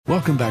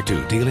Welcome back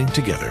to Dealing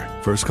Together.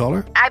 First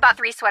caller? I bought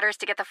 3 sweaters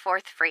to get the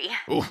 4th free.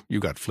 Oh, you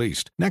got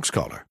fleeced. Next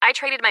caller? I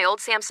traded my old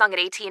Samsung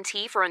at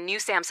AT&T for a new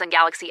Samsung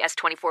Galaxy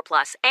S24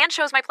 Plus and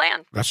chose my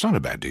plan. That's not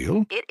a bad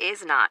deal. It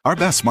is not. Our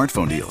best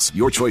smartphone deals.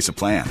 Your choice of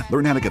plan.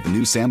 Learn how to get the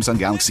new Samsung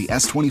Galaxy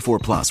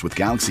S24 Plus with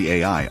Galaxy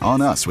AI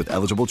on us with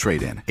eligible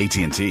trade-in.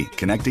 AT&T.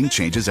 Connecting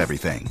changes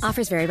everything.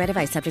 Offers vary by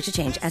device. Subject to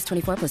change.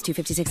 S24 plus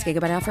 256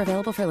 gigabyte offer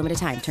available for a limited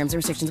time. Terms and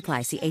restrictions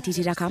apply. See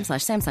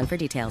att.com/Samsung for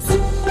details.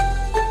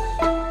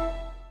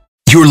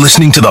 You're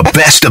listening to the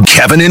best of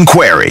Kevin and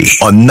Query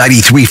on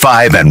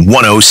 93.5 and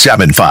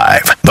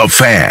 107.5. The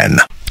Fan.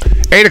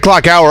 8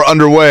 o'clock hour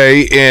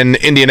underway in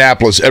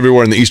Indianapolis,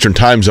 everywhere in the Eastern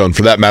time zone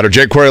for that matter.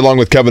 Jake Query along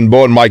with Kevin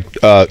Bowen, Mark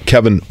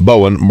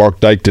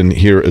Dykton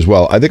here as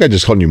well. I think I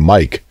just called you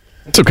Mike.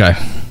 It's okay.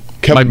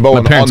 Kevin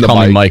Bowen my parents on the call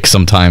mic. me Mike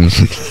sometimes.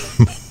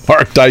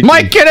 Mark Dykton.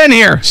 Mike, get in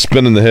here.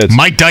 Spinning the hits.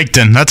 Mike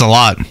Dykton, that's a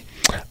lot.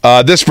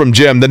 This from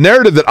Jim. The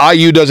narrative that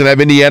IU doesn't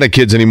have Indiana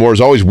kids anymore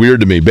is always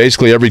weird to me.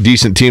 Basically, every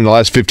decent team in the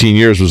last 15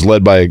 years was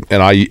led by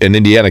an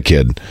Indiana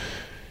kid.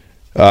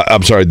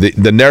 I'm sorry,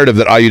 the narrative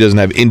that IU doesn't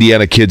have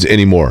Indiana kids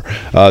anymore.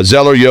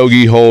 Zeller,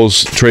 Yogi,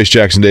 Holes, Trace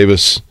Jackson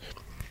Davis.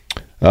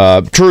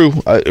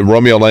 True.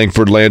 Romeo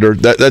Langford, Lander.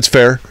 That's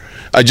fair.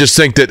 I just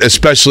think that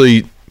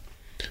especially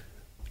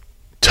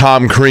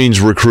Tom Crean's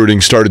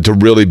recruiting started to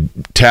really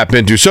tap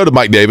into. So did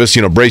Mike Davis,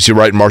 Bracy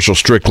Wright and Marshall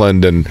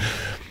Strickland, and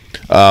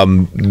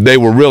they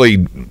were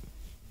really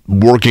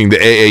working the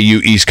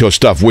AAU East Coast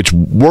stuff, which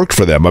worked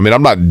for them. I mean,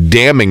 I'm not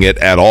damning it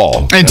at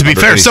all. And to be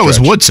fair, so was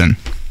Woodson.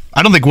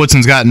 I don't think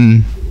Woodson's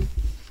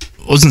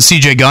wasn't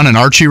CJ Gunn an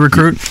Archie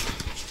recruit?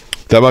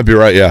 That might be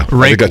right, yeah.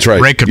 I think that's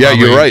right. Yeah,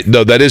 you're right.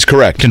 No, that is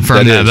correct.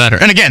 Confirm that better.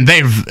 And again,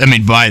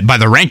 by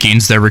the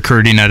rankings, they're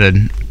recruiting at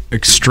an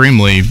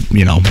extremely,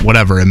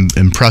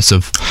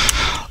 impressive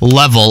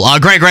level.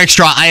 Greg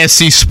Rakestraw,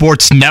 ISC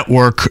Sports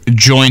Network,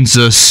 joins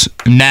us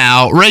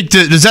now. Rake,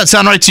 does that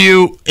sound right to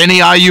you? Any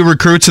IU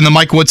recruits in the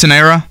Mike Woodson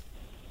era?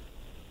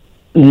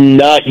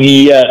 Not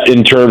yet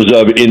in terms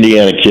of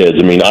Indiana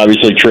kids. I mean,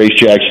 obviously, Trace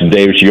Jackson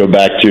Davis, you go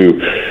back to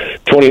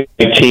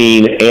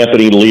 2019,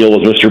 Anthony Leal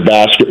was Mr.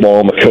 Basketball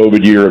in the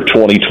COVID year of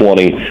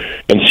 2020,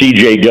 and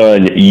C.J.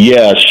 Gunn,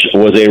 yes,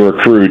 was a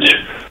recruit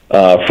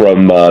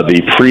from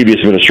the previous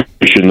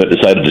administration that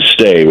decided to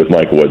stay with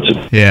Mike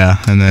Woodson. Yeah,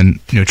 and then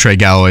Trey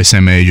Galloway,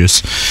 same age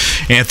as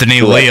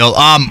Anthony Leal.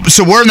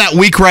 So we're in that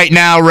week right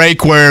now,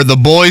 Rake, where the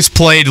boys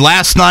played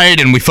last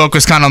night, and we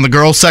focus kind of on the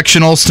girls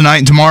sectionals tonight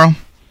and tomorrow?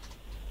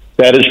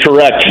 That is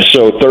correct.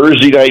 So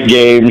Thursday night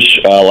games,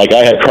 like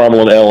I had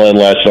Carmel and LN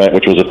last night,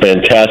 which was a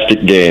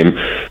fantastic game.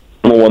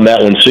 Carmel won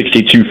that one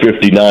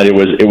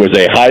 62-59. It was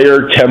a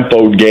higher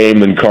tempoed game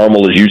than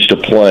Carmel is used to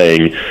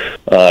playing.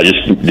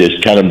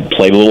 Just kind of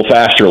played a little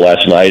faster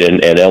last night,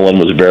 and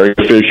LN was very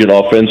efficient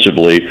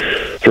offensively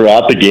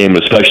throughout the game,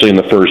 especially in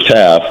the first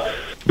half.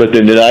 But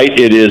then tonight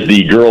it is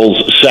the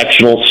girls'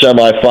 sectional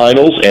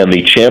semifinals and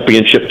the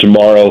championship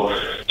tomorrow.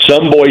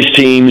 Some boys'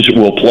 teams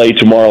will play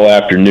tomorrow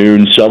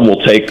afternoon. Some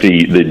will take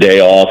the day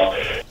off.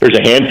 There's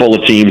a handful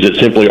of teams that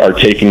simply are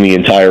taking the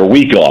entire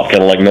week off,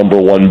 kind of like number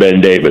 1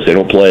 Ben Davis. They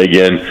don't play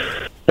again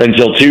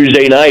until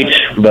Tuesday night,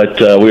 but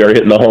we are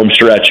hitting the home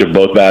stretch of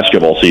both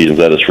basketball seasons,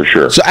 that is for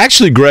sure. So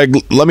actually, Greg,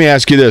 let me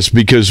ask you this,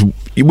 because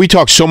we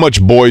talk so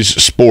much boys'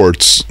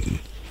 sports.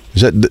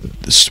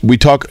 We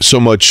talk so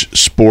much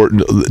sport.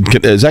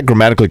 Is that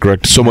grammatically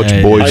correct? So much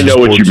boys. I know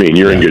sports. what you mean.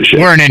 You're in good shape.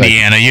 We're in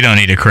Indiana. You don't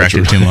need to correct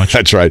it too much.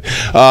 That's right.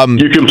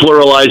 You can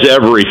pluralize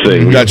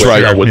everything. That's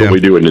right. What we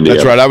do in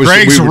Indiana. That's right.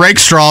 Greg's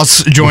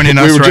Rakestraw's joining us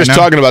right now. We were just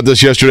talking about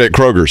this yesterday at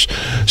Kroger's.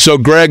 So,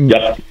 Greg,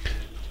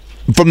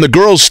 from the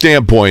girls'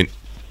 standpoint,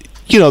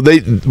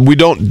 we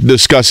don't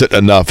discuss it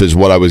enough is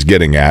what I was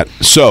getting at.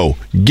 So,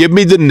 give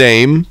me the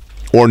name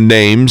or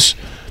names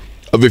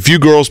of a few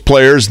girls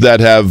players that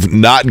have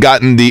not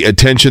gotten the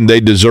attention they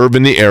deserve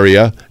in the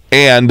area,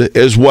 and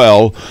as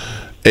well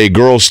a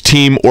girls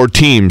team or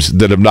teams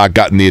that have not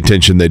gotten the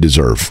attention they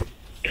deserve.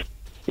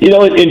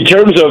 In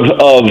terms of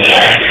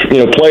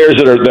players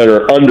that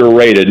are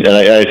underrated, and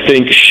I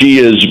think she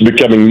is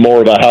becoming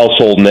more of a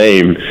household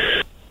name.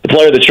 The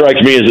player that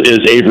strikes me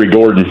is Avery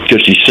Gordon,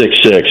 because she's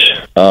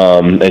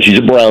 6'6", and she's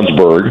at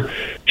Brownsburg.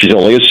 She's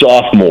only a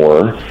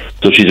sophomore,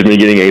 so she's been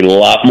getting a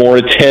lot more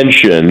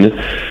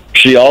attention.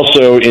 She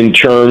also, in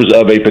terms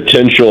of a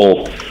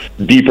potential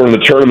deeper in the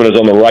tournament, is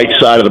on the right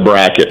side of the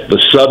bracket.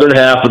 The southern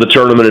half of the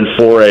tournament in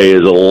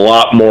 4A is a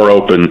lot more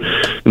open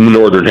than the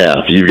northern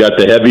half. You've got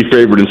the heavy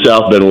favorite in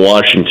South Bend,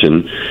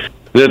 Washington.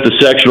 Then at the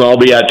section I'll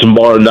be at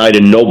tomorrow night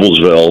in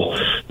Noblesville,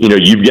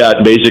 you've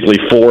got basically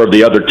 4 of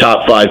the other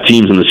top 5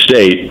 teams in the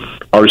state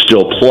are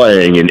still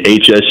playing in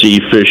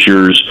HSE,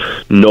 Fishers,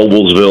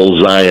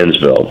 Noblesville,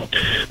 Zionsville.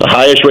 The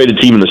highest rated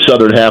team in the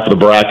southern half of the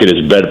bracket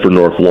is Bedford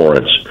North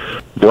Lawrence.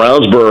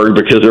 Brownsburg,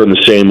 because they're in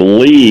the same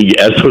league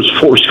as those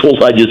 4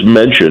 schools I just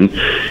mentioned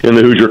in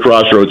the Hoosier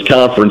Crossroads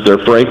Conference,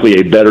 they're frankly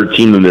a better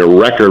team than their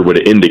record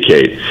would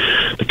indicate.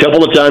 A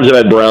couple of times I've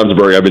had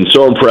Brownsburg, I've been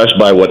so impressed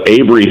by what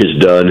Avery has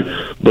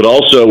done, but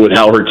also with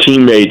how her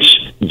teammates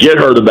get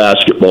her the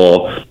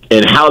basketball,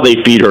 and how they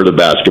feed her the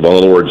basketball. In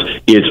other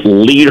words, it's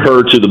lead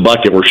her to the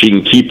bucket where she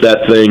can keep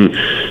that thing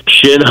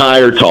chin high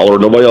or taller.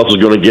 Nobody else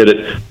is going to get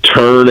it,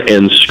 turn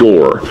and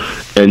score.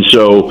 And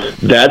so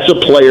that's a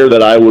player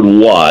that I would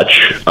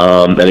watch.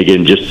 And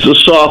again, just a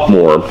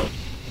sophomore.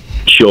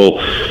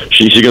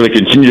 She's going to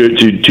continue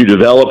to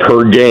develop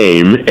her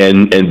game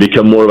and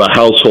become more of a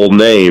household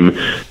name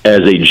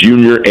as a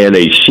junior and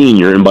a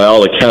senior. And by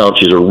all accounts,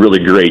 she's a really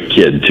great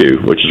kid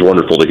too, which is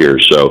wonderful to hear.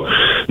 So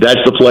that's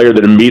the player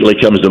that immediately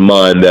comes to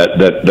mind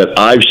that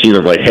I've seen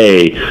of like,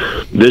 hey,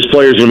 this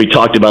player is going to be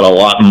talked about a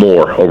lot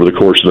more over the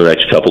course of the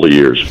next couple of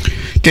years.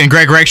 Again,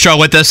 Greg Rakestraw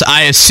with us,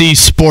 ISC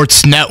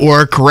Sports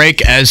Network.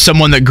 Rake, as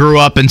someone that grew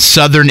up in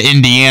southern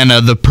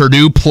Indiana, the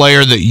Purdue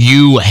player that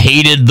you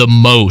hated the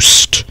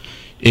most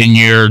in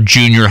your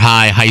junior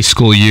high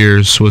school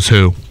years was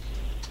who?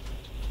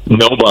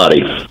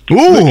 Nobody.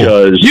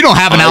 Ooh, you don't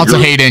have an ounce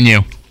of hate in you.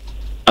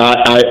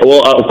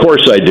 Well, of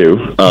course I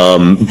do.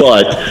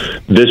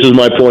 But this is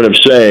my point of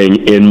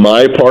saying, in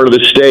my part of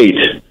the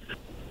state,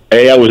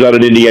 I was not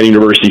an Indiana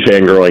University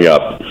fan growing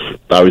up.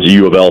 I was a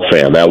U of L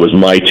fan. That was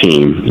my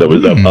team. That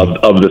was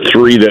of the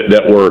three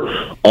that were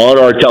on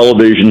our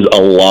televisions a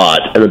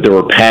lot and that there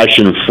were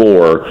passion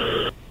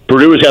for.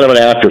 Purdue was kind of an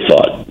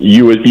afterthought.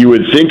 You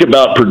would think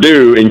about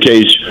Purdue in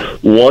case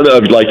one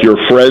of like your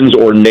friends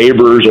or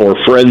neighbors or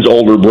friends'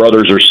 older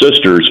brothers or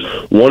sisters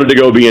wanted to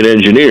go be an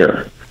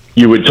engineer.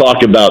 You would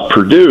talk about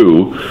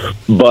Purdue,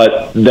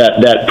 but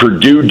that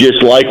Purdue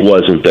dislike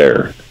wasn't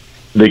there.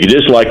 The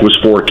dislike was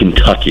for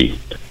Kentucky.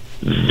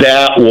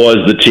 That was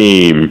the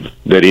team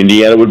that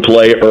Indiana would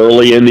play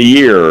early in the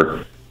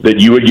year that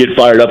you would get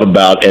fired up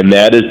about, and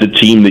that is the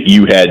team that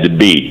you had to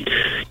beat.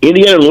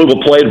 Indiana and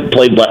Louisville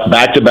played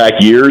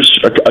back-to-back years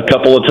a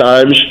couple of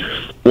times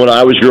when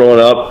I was growing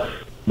up,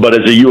 but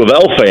as a U of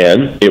L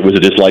fan, it was a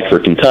dislike for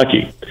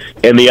Kentucky.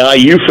 And the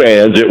IU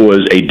fans, it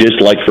was a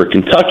dislike for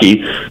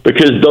Kentucky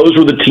because those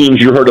were the teams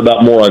you heard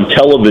about more on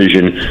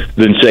television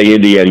than, say,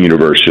 Indiana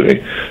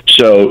University.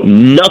 So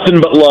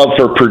nothing but love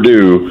for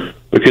Purdue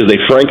because they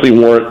frankly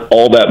weren't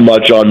all that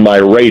much on my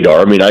radar.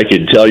 I mean, I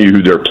could tell you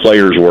who their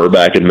players were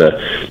back in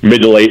the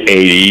mid to late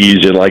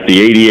 80s and like the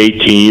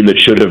 88 team that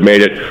should have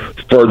made it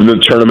further in the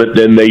tournament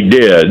than they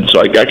did. So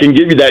I can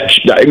give you that.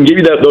 I can give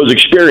you those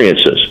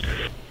experiences.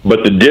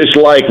 But the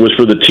dislike was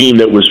for the team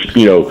that was,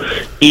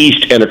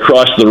 east and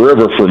across the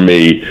river from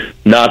me,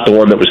 not the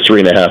one that was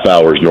 3.5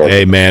 hours north.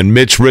 Hey, man,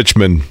 Mitch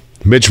Richmond.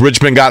 Mitch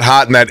Richmond got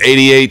hot in that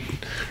 88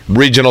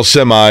 regional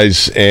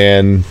semis,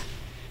 and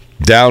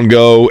down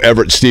go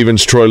Everett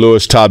Stevens, Troy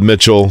Lewis, Todd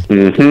Mitchell,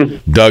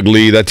 Doug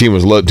Lee. That team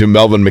was loaded too.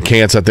 Melvin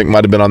McCants, I think,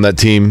 might have been on that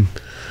team.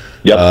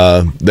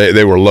 Yep.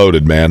 They were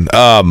loaded, man.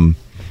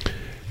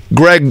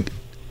 Greg,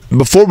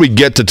 before we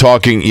get to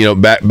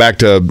talking, back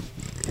to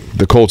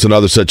the Colts and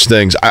other such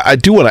things, I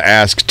do want to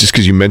ask, just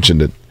because you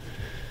mentioned it,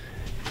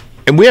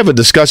 and we haven't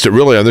discussed it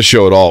really on this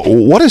show at all,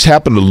 what has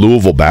happened to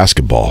Louisville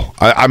basketball?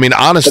 I mean,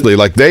 honestly,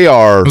 like they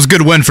are... It was a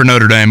good win for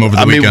Notre Dame over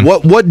the weekend.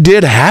 What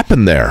did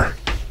happen there?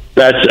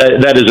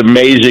 That is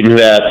amazing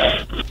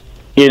that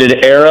in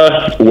an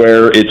era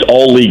where it's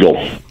all legal,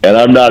 and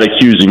I'm not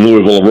accusing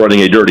Louisville of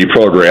running a dirty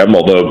program,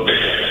 although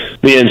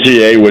the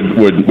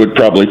NCAA would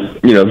probably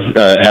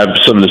have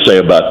something to say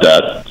about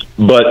that.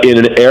 But in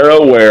an era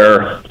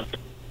where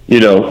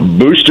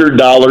booster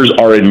dollars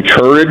are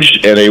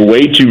encouraged and a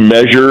way to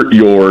measure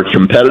your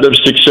competitive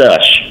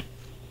success,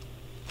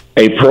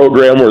 a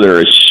program where there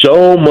is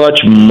so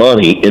much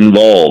money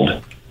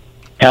involved,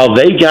 how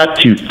they got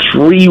to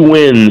 3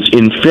 wins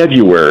in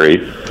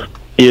February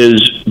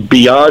is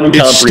beyond comprehension.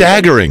 It's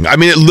staggering. I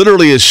mean, it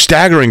literally is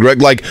staggering, Greg.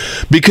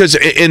 Because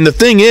the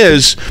thing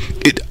is,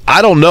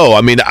 I don't know.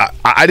 I mean,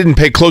 I didn't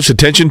pay close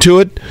attention to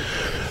it,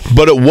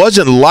 but it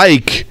wasn't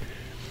like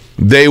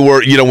they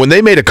were, when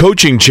they made a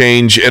coaching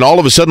change and all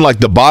of a sudden,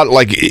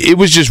 it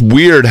was just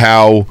weird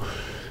how,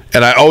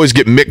 and I always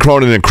get Mick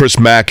Cronin and Chris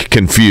Mack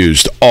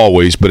confused,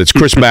 always, but it's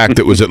Chris Mack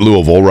that was at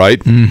Louisville, right?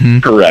 Mm-hmm.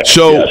 Correct.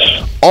 So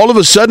yes. All of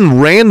a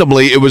sudden,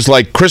 randomly, it was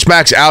like Chris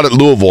Mack's out at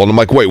Louisville, and I'm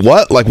like, wait,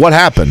 what? Like, what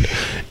happened?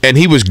 And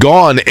he was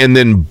gone, and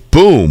then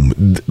boom,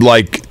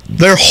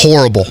 they're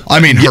horrible. I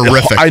mean,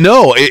 horrific. I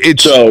know.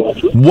 So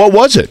what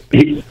was it?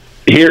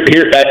 Here,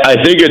 I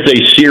think it's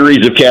a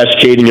series of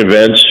cascading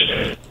events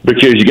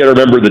because you got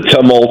to remember the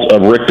tumult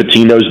of Rick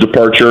Pitino's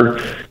departure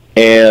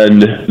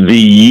and the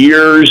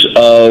years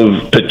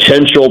of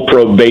potential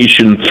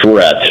probation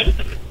threat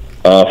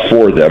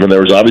for them. And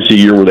there was obviously a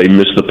year where they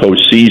missed the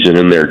postseason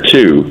in there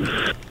too,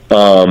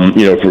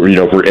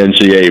 for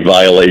NCAA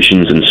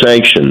violations and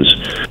sanctions.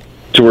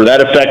 To where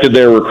that affected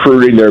their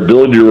recruiting, their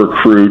ability to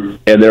recruit,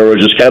 and there was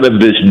just kind of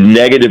this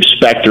negative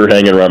specter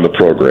hanging around the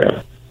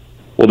program.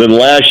 Well, then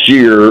last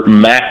year,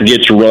 Mack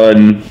gets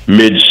run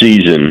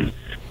mid-season,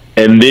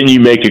 and then you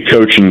make a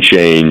coaching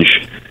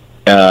change.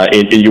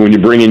 And when you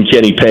bring in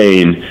Kenny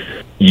Payne,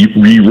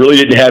 you really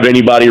didn't have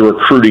anybody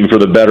recruiting for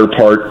the better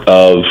part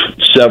of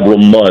several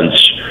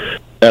months.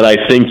 And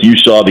I think you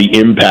saw the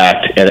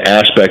impact and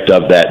aspect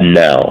of that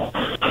now.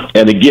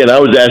 And again, I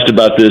was asked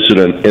about this in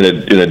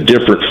a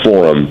different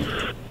forum.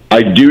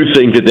 I do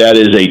think that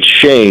is a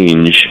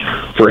change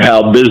for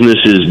how business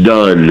is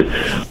done.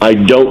 I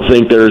don't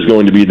think there's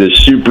going to be this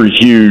super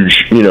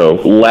huge,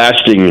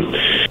 lasting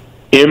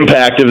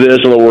impact of this.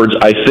 In other words,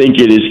 I think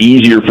it is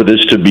easier for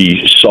this to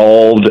be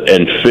solved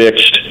and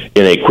fixed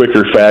in a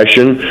quicker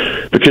fashion,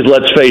 because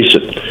let's face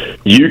it,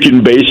 you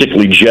can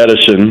basically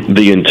jettison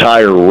the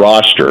entire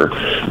roster,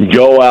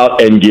 go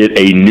out and get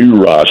a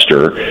new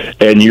roster,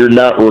 and you're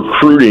not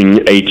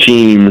recruiting a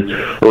team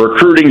or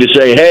recruiting to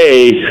say,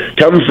 hey,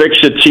 come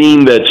fix a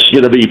team that's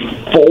going to be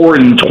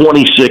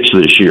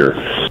 4-26 this year.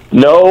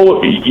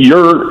 No,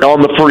 you're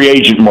on the free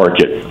agent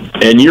market,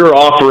 and you're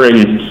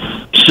offering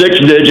 6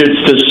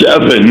 digits to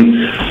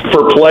 7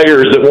 for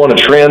players that want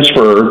to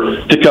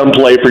transfer to come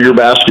play for your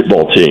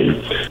basketball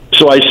team.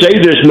 So I say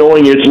this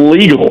knowing it's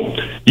legal.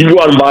 You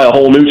go out and buy a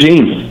whole new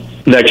team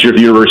next year at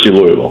the University of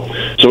Louisville.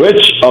 So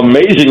it's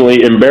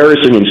amazingly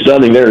embarrassing and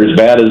stunning. They're as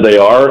bad as they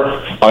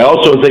are. I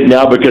also think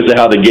now, because of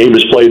how the game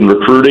is played in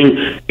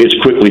recruiting, it's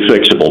quickly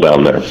fixable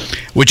down there.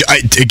 Which,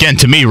 again,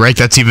 to me, right,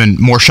 that's even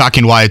more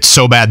shocking why it's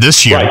so bad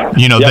this year. Right.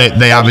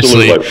 They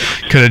obviously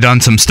absolutely could have done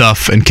some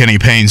stuff in Kenny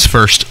Payne's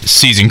first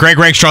season. Greg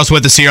Rakestraw's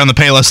with us here on the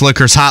Payless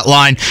Liquors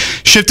hotline.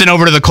 Shifting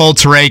over to the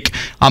Colts rake.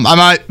 I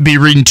might be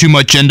reading too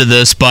much into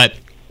this, but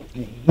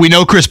we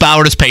know Chris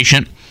Ballard is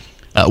patient.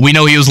 We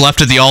know he was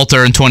left at the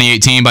altar in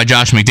 2018 by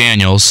Josh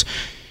McDaniels.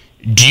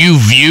 Do you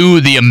view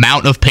the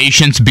amount of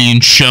patience being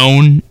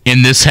shown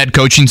in this head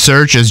coaching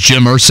search as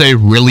Jim Irsay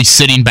really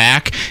sitting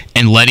back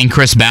and letting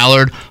Chris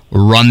Ballard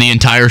run the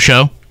entire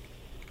show?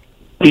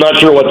 I'm not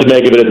sure what to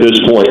make of it at this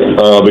point,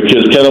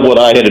 because kind of what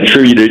I had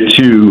attributed it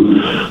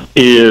to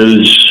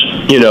is,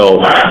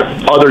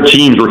 other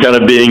teams were kind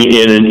of being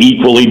in an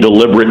equally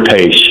deliberate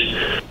pace.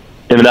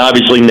 And then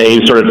obviously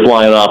names started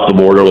flying off the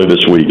board early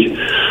this week.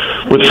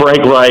 With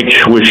Frank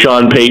Reich, with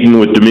Sean Payton,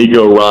 with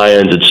DeMeco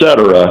Ryans, et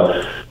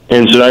cetera.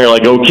 And so now you're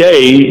like,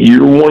 okay,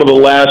 you're one of the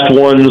last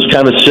ones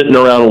kind of sitting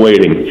around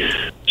waiting.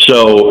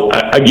 So,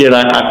 again,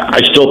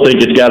 I still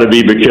think it's got to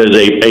be because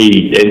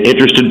an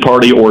interested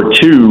party or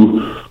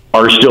two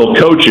are still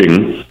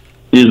coaching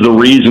is the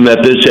reason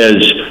that this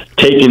has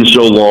taken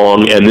so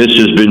long and this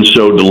has been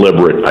so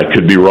deliberate. I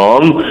could be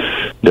wrong.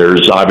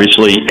 There's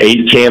obviously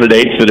 8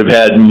 candidates that have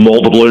had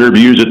multiple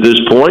interviews at this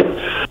point.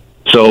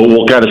 So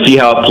we'll kind of see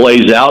how it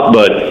plays out.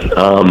 But,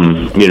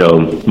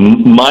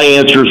 my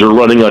answers are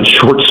running on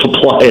short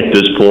supply at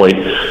this point,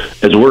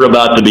 as we're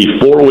about to be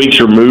 4 weeks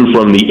removed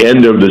from the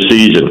end of the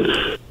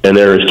season, and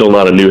there is still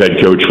not a new head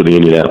coach for the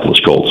Indianapolis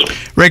Colts.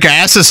 Rick, I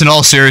ask this in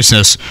all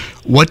seriousness.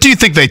 What do you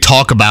think they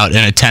talk about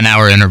in a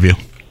 10-hour interview?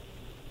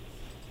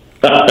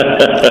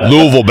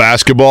 Louisville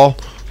basketball.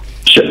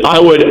 I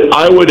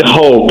would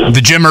hope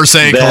the Jim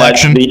Irsay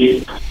collection.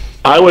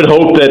 I would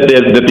hope that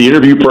the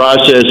interview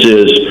process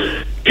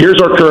is,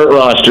 here's our current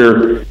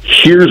roster,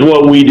 here's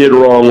what we did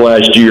wrong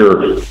last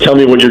year, tell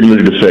me what you're going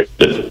to do to fix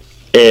it.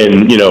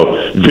 And,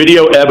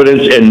 video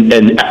evidence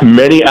and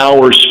many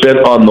hours spent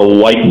on the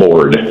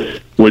whiteboard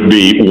would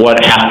be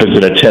what happens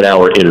in a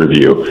 10-hour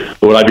interview.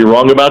 Would I be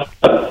wrong about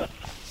that?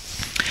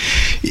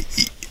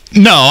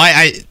 No,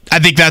 I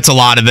think that's a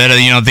lot of it.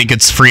 I think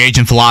it's free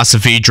agent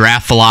philosophy,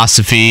 draft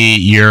philosophy,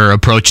 your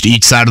approach to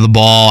each side of the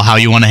ball, how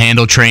you want to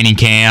handle training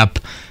camp.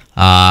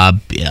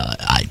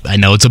 I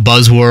know it's a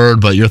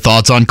buzzword, but your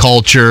thoughts on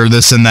culture,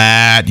 this and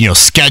that,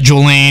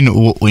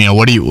 scheduling,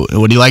 what do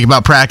you like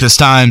about practice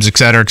times, et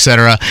cetera, et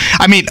cetera.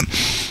 I mean,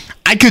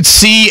 I could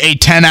see a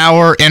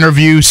 10-hour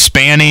interview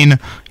spanning,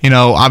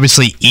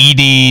 obviously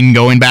eating,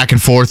 going back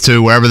and forth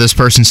to wherever this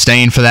person's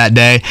staying for that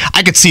day.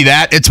 I could see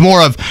that. It's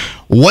more of,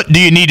 what do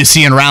you need to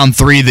see in round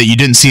 3 that you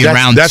didn't see in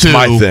round 2? That's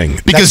my thing.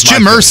 Because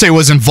Jim Irsay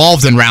was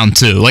involved in round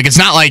 2. Like, it's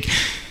not like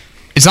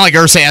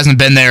Irsay hasn't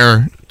been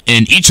there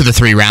in each of the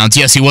 3 rounds.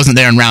 Yes, he wasn't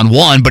there in round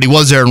 1, but he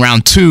was there in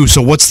round 2.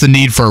 So what's the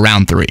need for a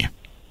round 3?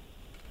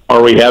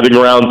 Are we having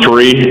round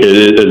 3?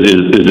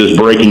 Is this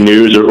breaking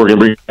news? Or we're going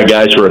to bring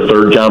guys for a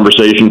third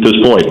conversation at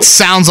this point?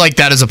 Sounds like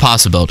that is a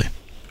possibility.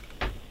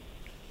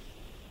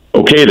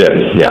 Okay,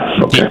 then.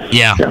 Yeah. Okay.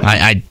 Yeah.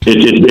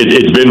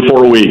 It's been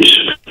 4 weeks.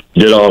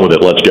 Get on with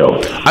it. Let's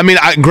go. I mean,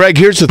 Greg,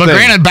 here's the thing. But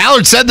granted,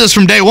 Ballard said this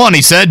from day one.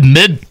 He said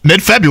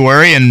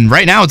mid-February, and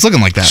right now it's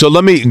looking like that. So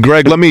let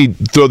me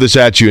throw this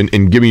at you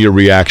and give me your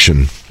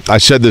reaction. I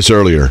said this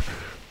earlier.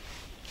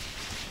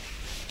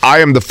 I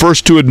am the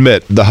first to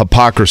admit the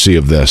hypocrisy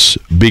of this,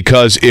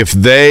 because if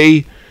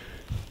they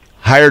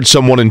hired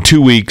someone in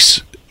 2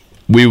 weeks,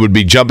 we would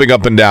be jumping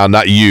up and down.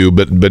 Not you,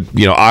 but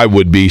I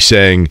would be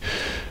saying,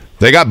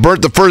 they got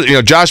burnt the first,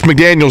 Josh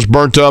McDaniels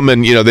burnt them,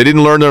 and, they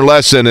didn't learn their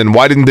lesson, and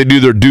why didn't they do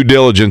their due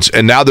diligence?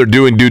 And now they're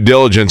doing due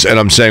diligence, and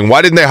I'm saying,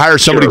 why didn't they hire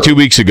somebody 2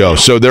 weeks ago?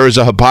 So there is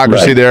a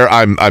hypocrisy there.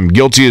 I'm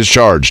guilty as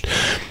charged.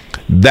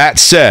 That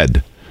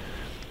said,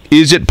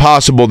 is it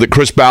possible that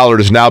Chris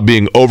Ballard is now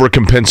being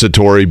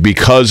overcompensatory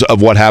because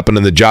of what happened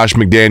in the Josh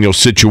McDaniels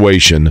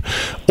situation,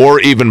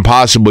 or even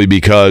possibly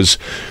because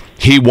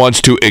he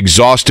wants to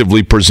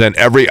exhaustively present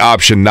every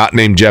option not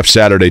named Jeff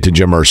Saturday to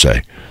Jim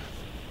Irsay?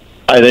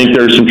 I think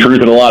there's some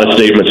truth in a lot of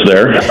statements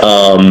there.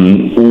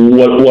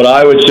 What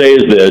I would say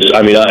is this.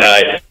 I mean,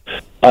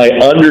 I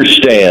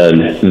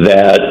understand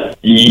that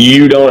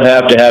you don't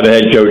have to have a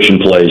head coach in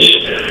place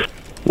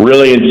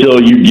really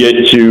until you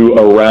get to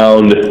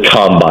around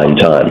combine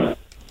time,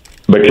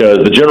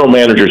 because the general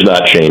manager is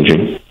not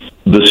changing.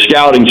 The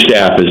scouting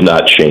staff is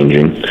not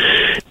changing.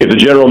 If the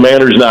general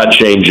manager is not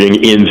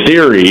changing, in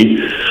theory,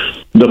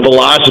 the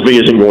philosophy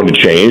isn't going to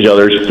change. Now,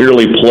 there's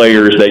clearly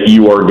players that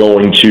you are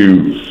going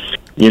to,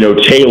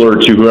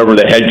 tailor to whoever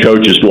the head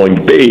coach is going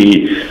to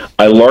be.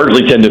 I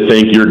largely tend to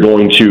think you're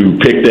going to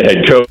pick the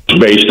head coach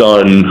based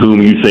on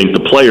whom you think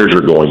the players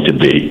are going to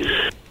be.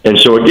 And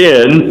so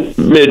again,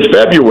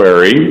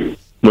 mid-February,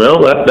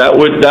 well, that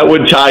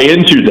would tie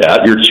into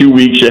that. You're 2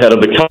 weeks ahead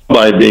of the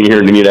combine being here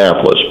in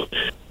Indianapolis.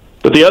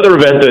 But the other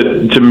event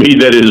that, to me,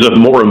 that is of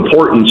more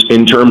importance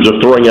in terms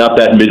of throwing out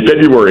that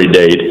mid-February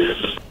date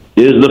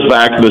is the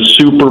fact the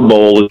Super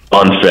Bowl is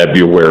on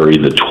February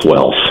the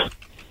 12th.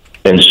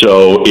 And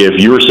so if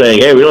you're saying,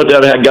 hey, we don't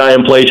have to have a guy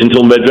in place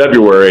until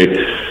mid-February,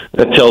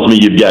 that tells me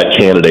you've got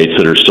candidates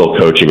that are still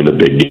coaching in the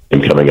big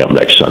game coming up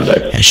next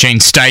Sunday. Shane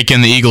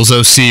Steichen, the Eagles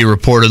OC,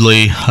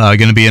 reportedly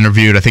going to be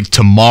interviewed, I think,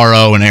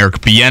 tomorrow, and Eric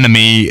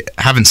Bieniemy.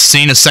 Haven't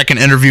seen a second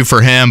interview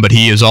for him, but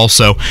he is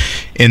also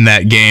in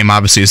that game,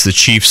 obviously, as the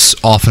Chiefs'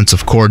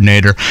 offensive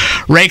coordinator.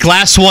 Rake,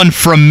 last one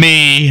from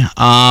me.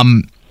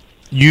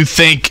 You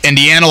think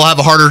Indiana will have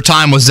a harder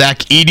time with Zach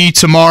Edey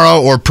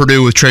tomorrow, or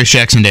Purdue with Trace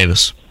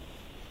Jackson-Davis?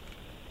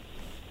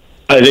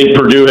 I think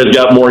Purdue has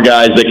got more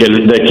guys that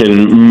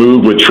can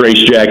move with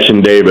Trace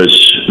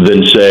Jackson-Davis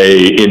than,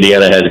 say,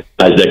 Indiana has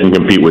guys that can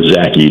compete with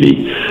Zach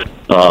Edey.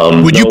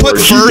 Would you put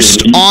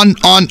first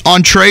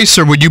on Trace,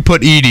 or would you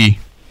put Edey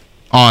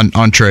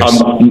on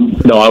Trace?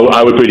 No,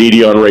 I would put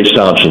Edey on Race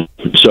Thompson.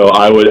 So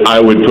I'd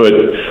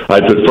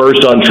put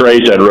first on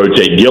Trace. I'd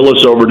rotate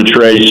Gillis over to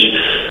Trace.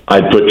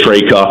 I'd put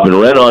Trey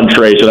Kaufman-Renn on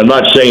Trace. And I'm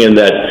not saying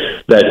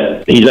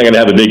that he's not going to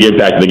have a big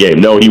impact in the game.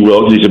 No, he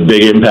will. He's a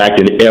big impact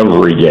in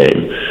every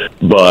game.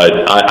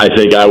 But I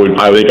think I would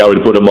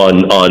put him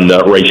on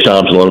Race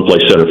Thompson, let him play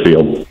center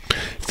field.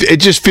 It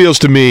just feels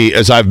to me,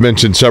 as I've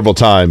mentioned several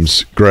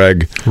times,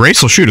 Greg,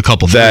 Race will shoot a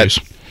couple that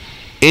threes.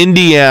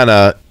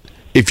 Indiana,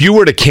 if you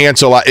were to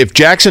cancel out, if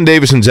Jackson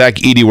Davis and Zach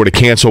Edey were to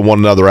cancel one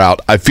another out,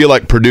 I feel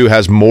like Purdue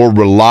has more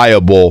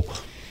reliable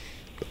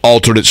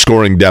alternate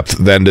scoring depth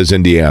than does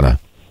Indiana.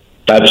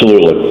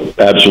 Absolutely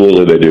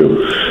they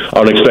do.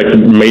 I don't expect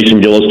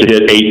Mason Gillis to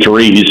hit 8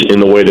 threes in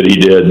the way that he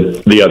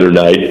did the other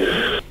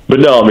night. But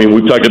no, I mean,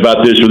 we've talked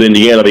about this with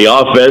Indiana. The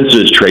offense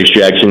is Trace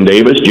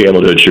Jackson-Davis,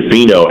 Jalen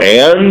Hood-Schifino,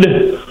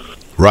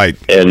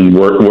 and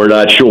we're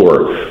not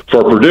sure.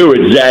 For Purdue,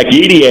 it's Zach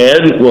Edey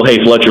and, well,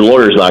 hey, Fletcher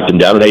Lawyer's knocked him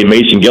down, and hey,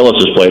 Mason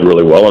Gillis has played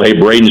really well, and hey,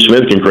 Braden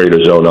Smith can create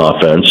his own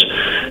offense.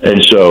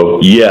 And so,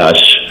 yes,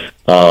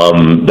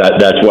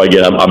 that's why,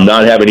 again, I'm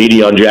not having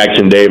Edey on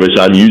Jackson Davis.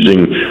 I'm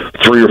using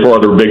 3 or 4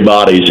 other big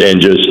bodies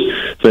and just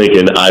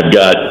thinking I've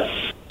got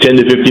 10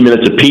 to 15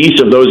 minutes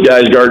apiece of those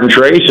guys guarding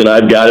Trace, and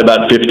I've got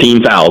about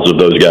 15 fouls of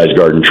those guys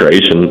guarding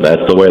Trace, and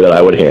that's the way that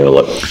I would handle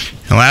it.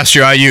 And last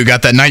year, IU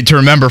got that night to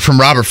remember from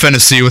Robert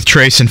Fennessy with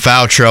Trace in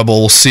foul trouble.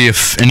 We'll see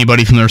if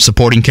anybody from their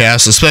supporting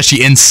cast,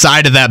 especially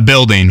inside of that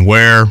building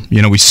where,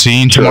 we've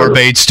seen Tamar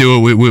Bates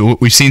do it.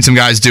 We've seen some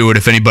guys do it,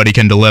 if anybody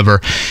can deliver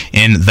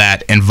in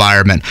that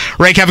environment.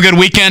 Rake, have a good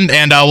weekend,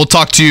 and we'll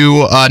talk to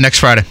you next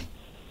Friday.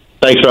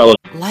 Thanks, fellas.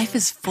 Life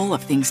is full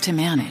of things to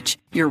manage.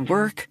 Your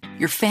work,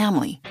 your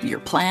family, your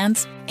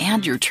plans,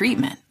 and your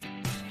treatment.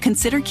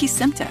 Consider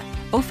Kesimpta,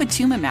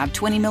 ofatumumab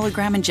 20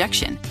 milligram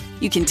injection.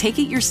 You can take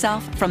it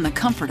yourself from the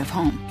comfort of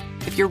home.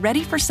 If you're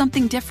ready for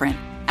something different,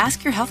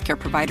 ask your healthcare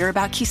provider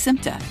about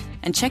Kesimpta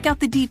and check out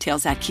the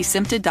details at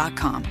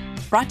kesimpta.com.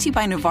 Brought to you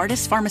by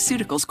Novartis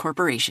Pharmaceuticals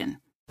Corporation.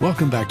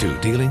 Welcome back to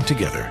Dealing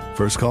Together.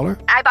 First caller?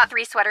 I bought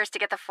 3 sweaters to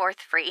get the 4th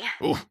free.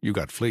 Oh, you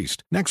got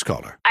fleeced. Next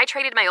caller. I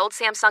traded my old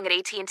Samsung at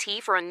AT&T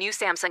for a new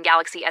Samsung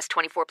Galaxy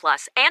S24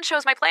 Plus and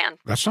chose my plan.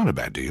 That's not a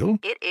bad deal.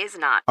 It is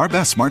not. Our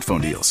best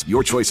smartphone deals,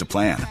 your choice of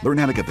plan. Learn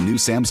how to get the new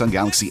Samsung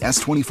Galaxy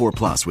S24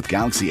 Plus with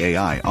Galaxy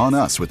AI on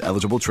us with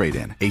eligible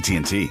trade-in.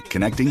 AT&T.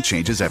 Connecting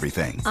changes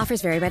everything.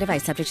 Offers vary by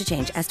device, subject to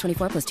change.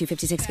 S24 plus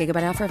 256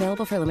 gigabyte offer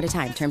available for a limited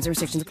time. Terms and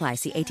restrictions apply.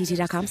 See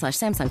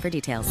att.com/Samsung for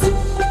details.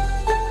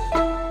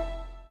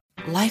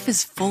 Life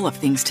is full of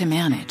things to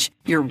manage.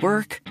 Your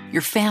work,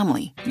 your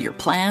family, your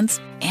plans,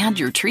 and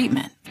your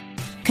treatment.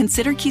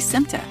 Consider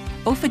Kesimpta,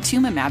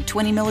 ofatumumab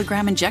 20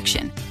 milligram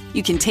injection.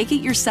 You can take it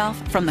yourself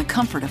from the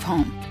comfort of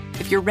home.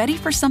 If you're ready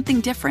for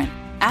something different,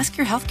 ask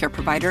your healthcare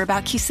provider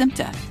about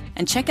Kesimpta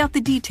and check out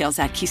the details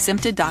at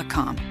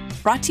kesimpta.com.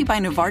 Brought to you by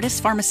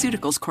Novartis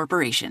Pharmaceuticals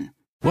Corporation.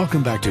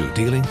 Welcome back to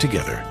Dealing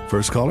Together.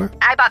 First caller?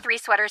 I bought 3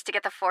 sweaters to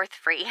get the 4th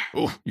free.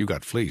 Oh, you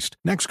got fleeced.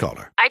 Next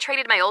caller. I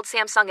traded my old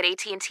Samsung at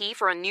AT&T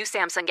for a new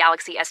Samsung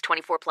Galaxy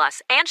S24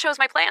 Plus and chose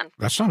my plan.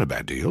 That's not a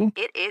bad deal.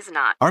 It is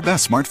not. Our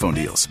best smartphone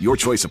deals, your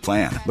choice of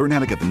plan. Learn how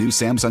to get the new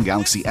Samsung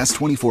Galaxy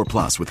S24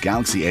 Plus with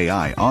Galaxy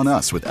AI on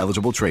us with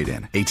eligible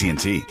trade-in.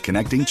 AT&T.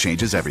 Connecting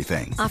changes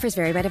everything. Offers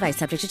vary by device,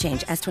 subject to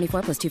change.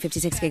 S24 plus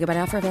 256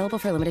 gigabyte offer available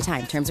for a limited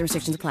time. Terms and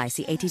restrictions apply.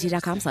 See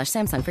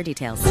att.com/Samsung for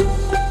details.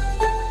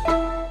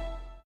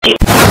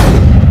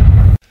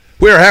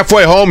 We're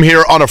halfway home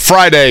here on a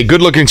Friday.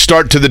 Good-looking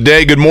start to the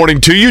day. Good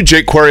morning to you.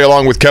 Jake Query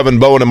along with Kevin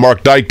Bowen and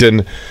Mark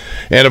Dykton.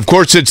 And, of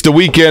course, it's the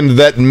weekend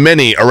that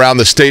many around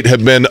the state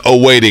have been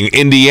awaiting.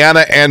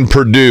 Indiana and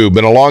Purdue.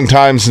 Been a long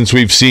time since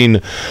we've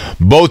seen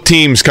both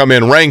teams come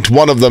in ranked.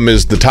 One of them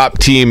is the top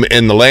team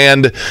in the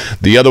land.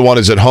 The other one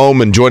is at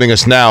home. And joining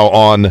us now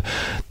on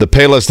the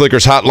Payless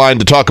Liquors Hotline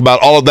to talk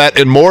about all of that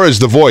and more is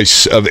the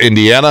voice of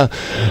Indiana,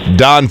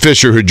 Don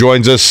Fischer, who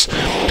joins us.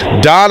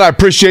 Don, I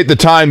appreciate the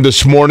time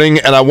this morning,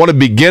 and I want to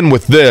begin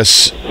with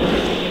this.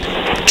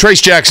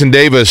 Trayce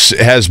Jackson-Davis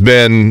has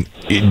been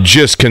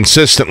just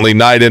consistently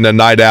night in and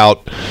night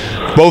out,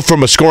 both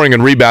from a scoring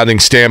and rebounding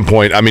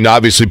standpoint. I mean,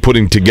 obviously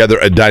putting together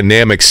a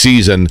dynamic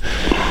season.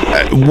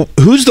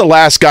 Who's the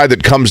last guy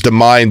that comes to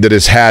mind that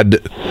has had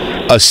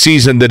a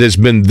season that has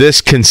been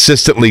this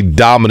consistently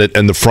dominant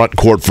in the front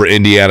court for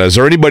Indiana? Is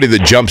there anybody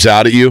that jumps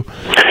out at you?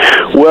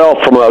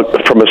 Well,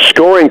 from a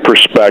scoring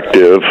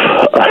perspective,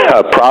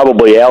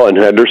 probably Alan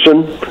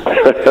Henderson.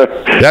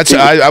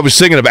 I was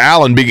thinking of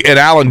Alan, and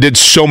Alan did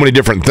so many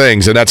different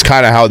things, and that's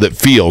kind of how that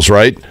feels,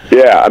 right?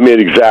 Yeah, I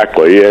mean,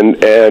 exactly.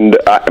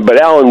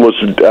 But Alan was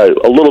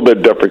a little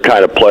bit different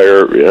kind of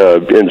player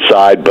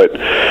inside, but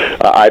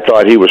I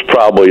thought he was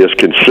probably as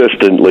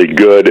consistently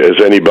good as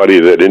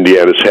anybody that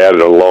Indiana's had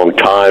in a long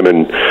time.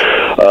 And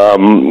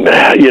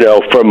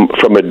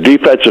from a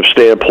defensive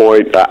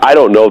standpoint, I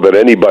don't know that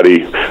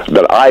anybody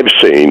that I've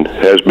seen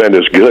has been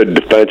as good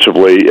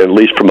defensively, at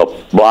least from a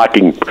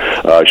blocking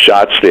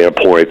shot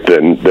standpoint,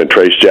 than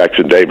Trayce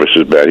Jackson-Davis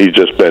has been. He's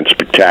just been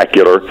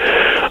spectacular,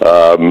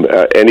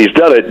 and he's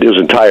done it his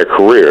entire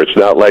career. It's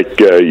not like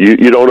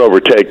you don't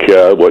overtake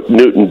what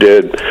Newton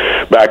did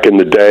back in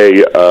the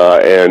day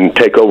and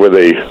take over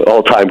the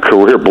all-time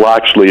career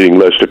blocks leading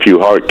list if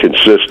you aren't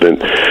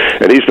consistent.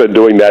 And he's been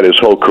doing that his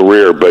whole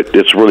career, but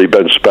it's really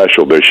been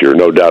special this year,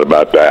 no doubt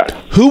about that.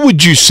 Who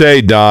would you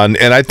say, Don,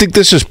 and I think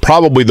this is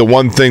probably the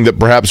one thing that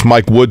perhaps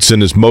Mike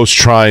Woodson is most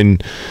trying,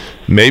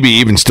 maybe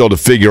even still to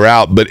figure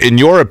out, but in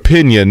your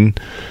opinion,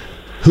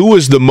 who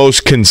is the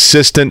most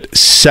consistent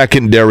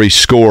secondary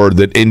scorer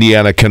that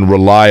Indiana can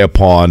rely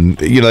upon?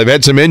 You know, they've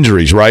had some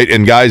injuries, right,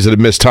 and guys that have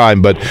missed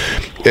time, but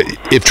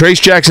if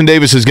Trayce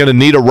Jackson-Davis is going to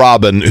need a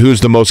Robin,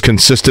 who's the most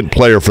consistent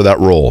player for that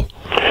role?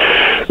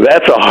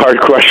 That's a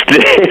hard question to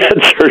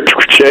answer,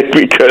 Jake,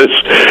 because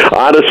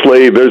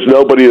honestly, there's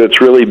nobody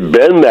that's really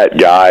been that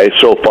guy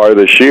so far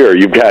this year.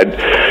 You've had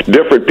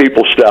different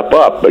people step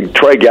up. Like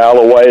Trey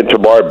Galloway and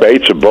Tamar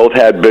Bates have both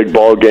had big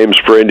ball games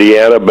for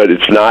Indiana, but it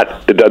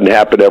doesn't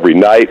happen every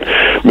night.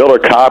 Miller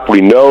Kopp,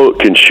 we know,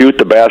 can shoot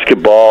the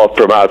basketball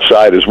from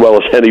outside as well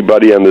as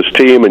anybody on this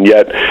team, and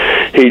yet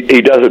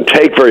he doesn't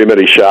take very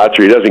many shots,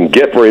 or he doesn't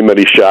get very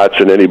many shots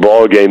in any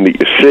ball game that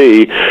you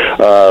see.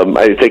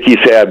 I think he's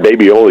had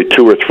maybe only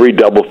 2 or 3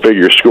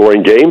 double-figure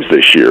scoring games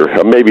this year,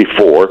 maybe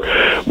 4.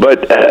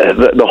 But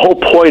the whole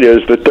point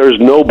is that there's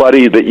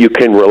nobody that you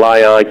can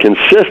rely on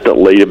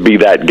consistently to be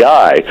that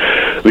guy.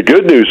 The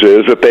good news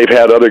is that they've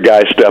had other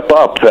guys step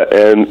up,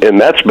 and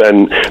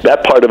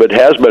that part of it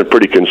has been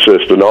pretty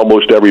consistent.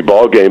 Almost every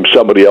ball game,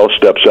 somebody else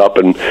steps up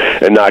and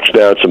knocks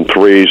down some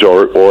threes,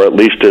 or at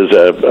least is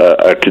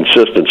a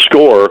consistent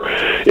scorer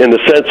in the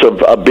sense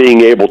of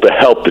being able to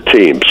help the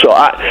team. So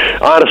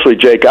honestly,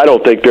 Jake, I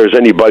don't think there's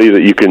anybody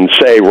that you can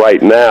say right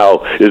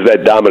now is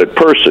that dominant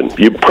person.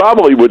 You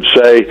probably would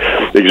say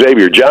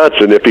Xavier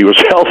Johnson if he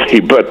was healthy,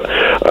 but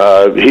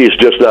he's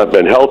just not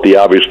been healthy.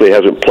 Obviously,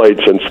 hasn't played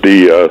since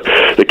the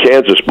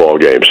Kansas ball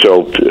game.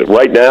 So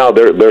right now,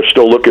 they're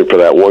still looking for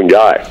that one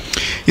guy.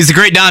 He's the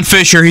great Don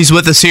Fischer. He's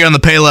with us here on the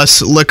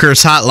Payless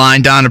Liquors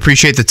Hotline. Don,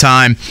 appreciate the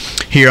time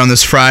here on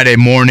this Friday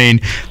morning.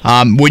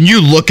 When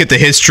you look at the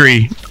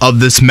history of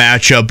this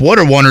matchup, what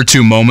are 1 or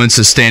 2 moments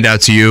that stand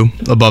out to you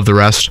above the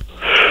rest?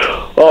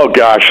 Oh,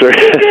 gosh.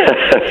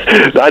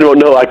 I don't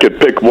know. I could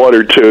pick 1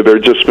 or 2. There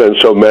have just been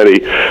so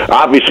many.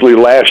 Obviously,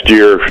 last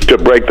year, to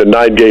break the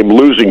 9-game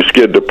losing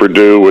skid to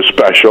Purdue was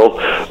special.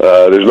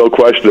 There's no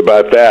question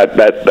about that.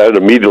 That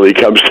immediately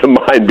comes to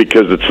mind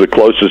because it's the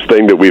closest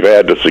thing that we've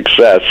had to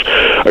success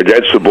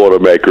against the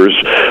Boilermakers.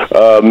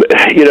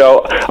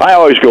 I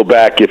always go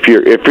back, if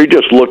you're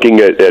just looking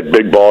at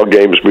big ball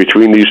games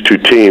between these two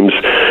teams,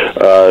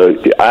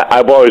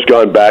 I've always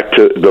gone back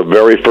to the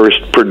very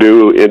first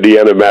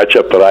Purdue-Indiana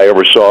matchup that I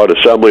ever saw at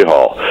Assembly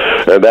Hall,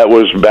 and that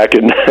was back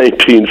in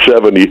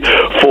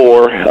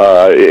 1974.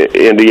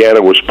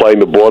 Indiana was playing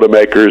the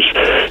Boilermakers.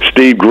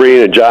 Steve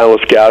Green and John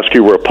Laskowski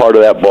were a part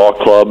of that ball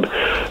club,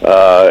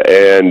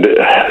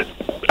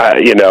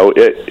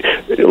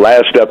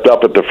 Laz stepped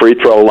up at the free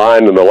throw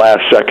line in the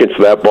last seconds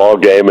of that ball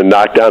game and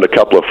knocked down a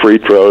couple of free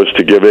throws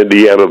to give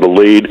Indiana the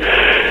lead.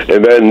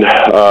 And then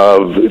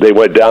they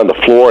went down the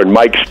floor, and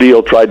Mike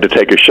Steele tried to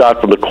take a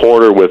shot from the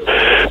corner with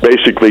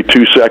basically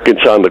 2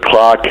 seconds on the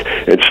clock.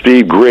 And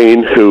Steve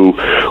Green, who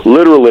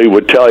literally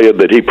would tell you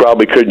that he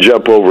probably couldn't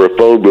jump over a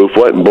phone booth,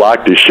 went and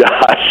blocked his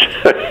shot.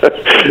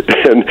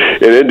 and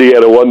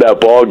Indiana won that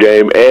ball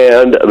game,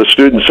 and the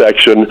student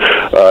section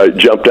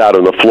jumped out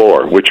on the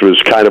floor, which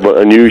was kind kind of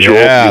unusual,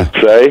 you'd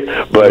say,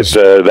 but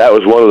that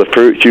was one of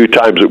the few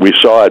times that we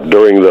saw it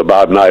during the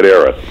Bob Knight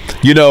era.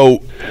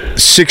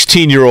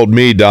 16-year-old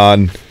me,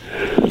 Don,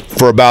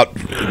 from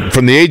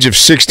the age of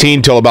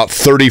 16 till about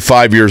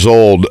 35 years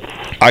old,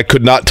 I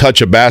could not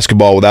touch a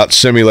basketball without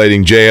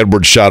simulating Jay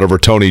Edwards' shot over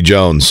Tony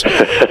Jones.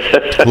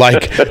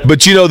 But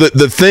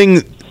the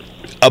thing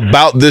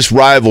about this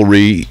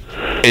rivalry,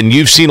 and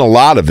you've seen a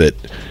lot of it,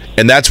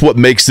 and that's what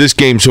makes this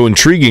game so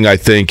intriguing, I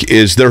think,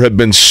 is there have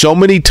been so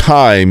many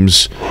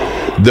times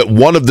that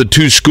one of the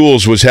two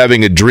schools was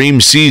having a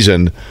dream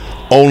season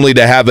only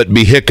to have it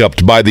be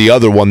hiccuped by the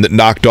other one that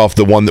knocked off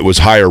the one that was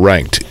higher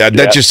ranked.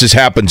 That just has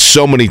happened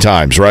so many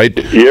times, right?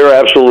 You're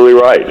absolutely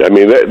right. I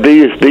mean,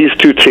 these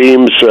two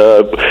teams,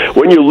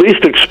 when you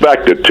least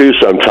expect it, too,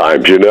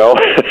 sometimes,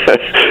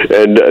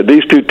 and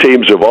these two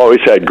teams have always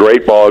had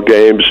great ball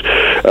games.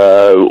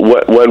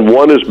 When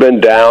one has been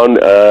down,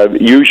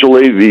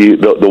 usually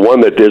the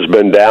one that has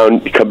been down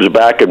comes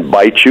back and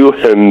bites you,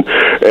 and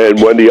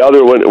when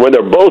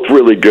they're both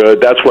really good,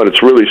 that's when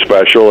it's really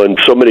special. And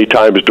so many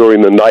times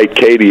during the Knight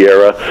Katie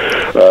era,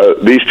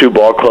 these two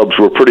ball clubs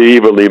were pretty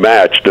evenly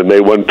matched, and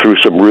they went through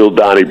some real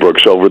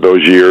Donnybrooks over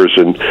those years.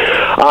 And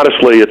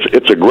honestly,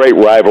 it's a great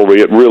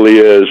rivalry. It really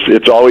is.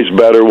 It's always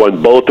better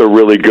when both are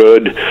really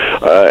good.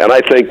 And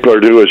I think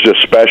Purdue is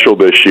just special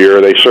this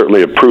year. They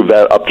certainly have proved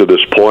that up to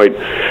this point.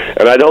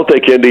 And I don't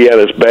think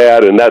Indiana's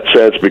bad in that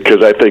sense,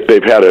 because I think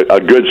they've had a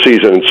good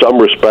season in some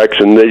respects,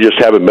 and they just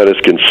haven't been as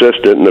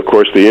consistent. And of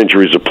course, the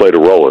injuries have played a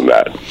role in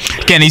that.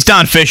 Again, he's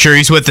Don Fischer.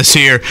 He's with us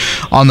here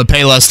on the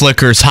Payless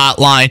Liquors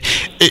hotline.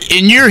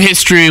 In your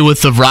history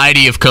with the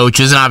variety of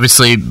coaches, and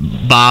obviously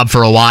Bob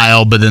for a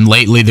while, but then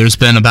lately there's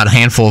been about a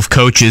handful of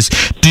coaches,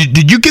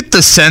 did you get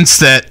the sense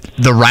that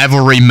the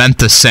rivalry meant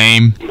the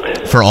same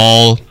for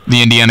all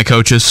the Indiana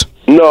coaches?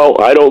 No,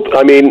 I don't.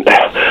 I mean,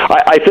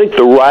 I think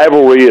the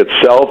rivalry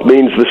itself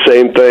means the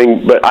same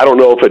thing, but I don't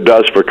know if it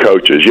does for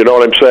coaches. You know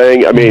what I'm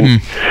saying? I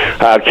mean,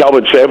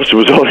 Kelvin Sampson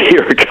was only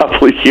here a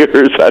couple of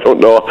years. I don't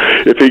know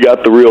if he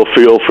got the real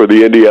feel for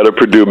the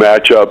Indiana-Purdue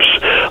matchups.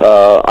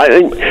 I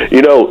think,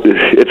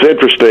 it's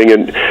interesting,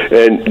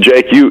 and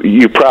Jake,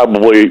 you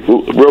probably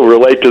will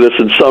relate to this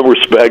in some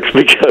respects,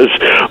 because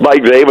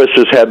Mike Davis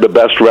has had the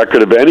best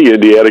record of any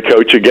Indiana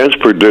coach against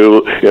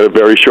Purdue in a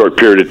very short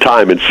period of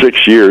time. In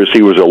 6 years,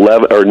 he was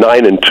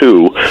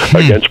 9-2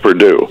 against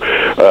Purdue.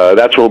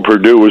 That's when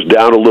Purdue was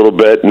down a little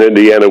bit, and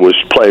Indiana was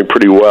playing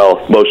pretty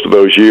well most of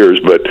those years.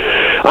 But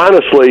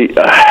honestly,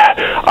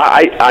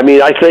 I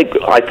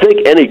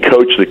think any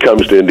coach that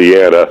comes to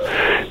Indiana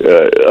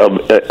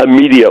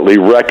immediately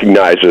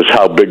recognizes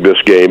how big this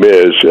game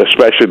is,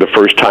 especially the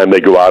first time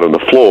they go out on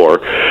the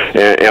floor.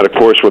 And of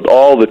course, with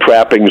all the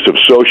trappings of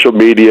social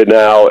media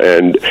now,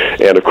 and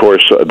of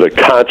course the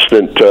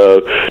constant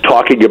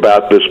talking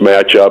about this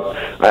matchup,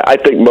 I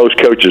think most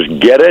coaches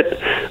get it.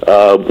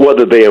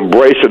 Whether they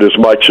embrace it as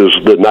much as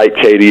the Knight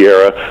Katie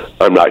era,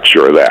 I'm not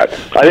sure of that.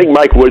 I think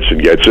Mike Woodson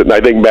gets it, and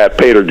I think Matt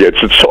Pater gets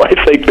it. So I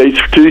think these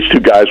two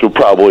guys will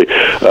probably,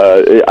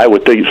 I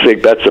would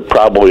think that's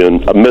probably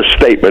a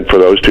misstatement for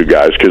those two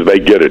guys, because they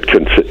get it.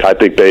 I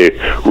think they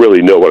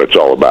really know what it's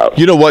all about.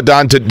 You know what,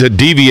 Don, to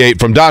deviate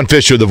from Don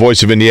Fischer, the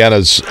voice of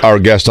Indiana's our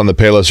guest on the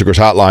Payless Liquors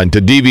hotline,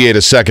 to deviate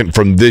a second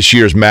from this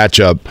year's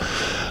matchup,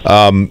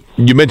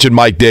 you mentioned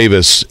Mike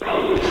Davis.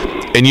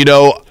 And,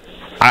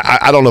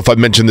 I don't know if I've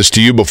mentioned this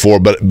to you before,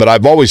 but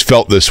I've always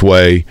felt this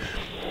way,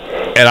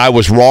 and I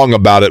was wrong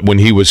about it when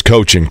he was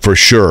coaching, for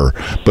sure.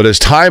 But as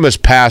time has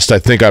passed, I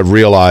think I've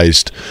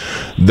realized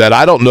that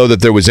I don't know that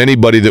there was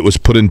anybody that was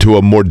put into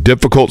a more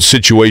difficult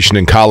situation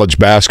in college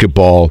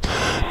basketball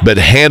but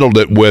handled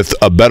it with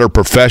a better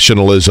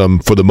professionalism,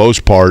 for the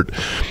most part,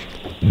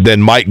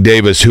 than Mike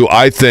Davis, who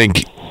I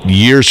think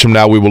years from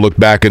now we will look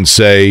back and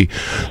say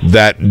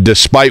that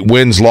despite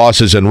wins,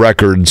 losses, and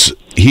records,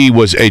 he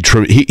was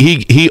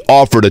he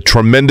offered a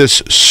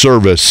tremendous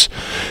service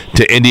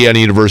to Indiana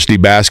University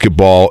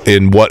basketball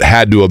in what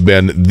had to have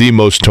been the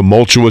most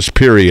tumultuous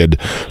period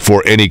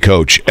for any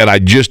coach. And I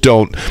just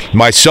don't,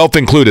 myself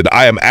included,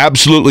 I am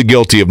absolutely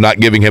guilty of not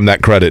giving him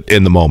that credit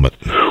in the moment.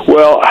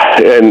 Well,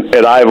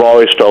 and I've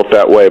always felt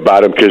that way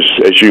about him, because,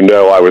 as you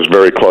know, I was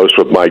very close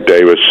with Mike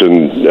Davis,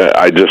 and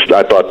I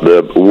thought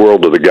the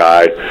world of the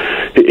guy.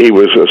 He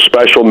was a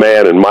special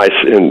man,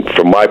 and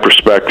from my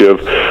perspective,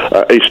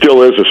 he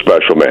still is a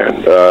special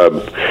man.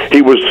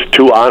 He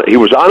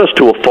was honest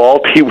to a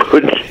fault. He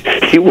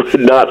would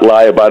not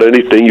lie about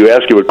anything. You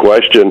ask him a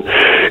question,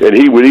 and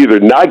he would either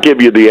not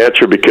give you the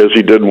answer because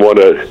he didn't want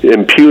to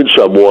impugn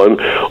someone,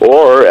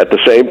 or at the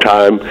same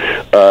time,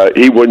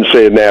 he wouldn't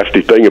say a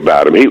nasty thing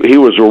about him. He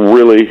was a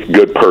really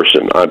good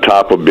person, on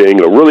top of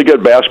being a really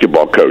good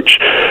basketball coach.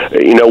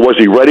 Was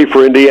he ready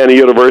for Indiana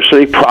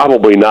University?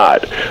 Probably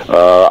not.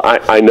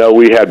 I know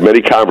we had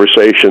many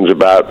conversations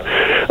about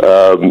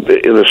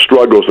the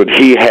struggles that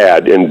he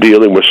had in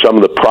dealing with some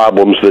of the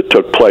problems that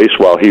took place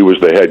while he was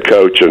the head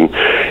coach, and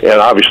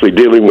obviously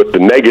dealing with the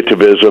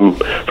negativism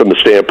from the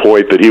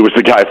standpoint that he was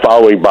the guy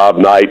following Bob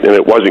Knight, and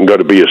it wasn't going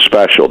to be as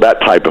special,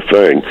 that type of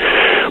thing.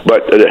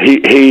 but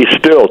he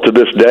still, to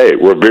this day,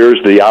 reveres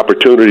the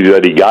opportunity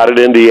that he got at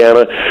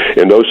Indiana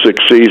in those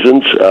 6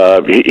 seasons.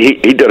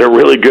 He did a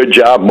really good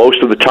job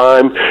most of the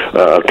time.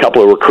 A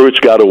couple of recruits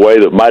got away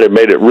that might have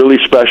made it really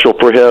special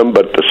for him,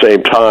 but at the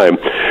same time,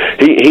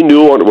 he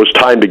knew when it was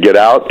time to get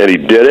out, and he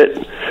did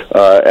it.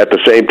 At the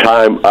same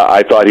time,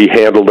 I thought he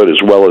handled it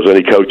as well as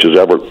any coach has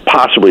ever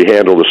possibly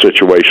handled a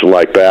situation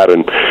like that.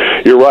 And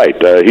you're right,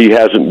 he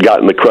hasn't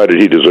gotten the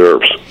credit he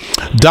deserves.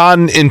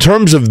 Don, in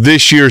terms of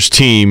this year's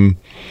team,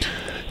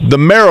 the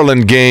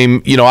Maryland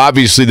game,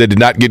 obviously they did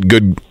not get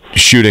good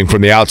shooting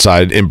from the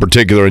outside in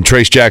particular, and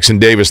Trace Jackson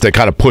Davis, they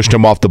kind of pushed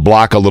him off the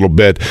block a little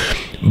bit.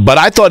 But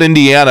I thought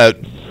Indiana,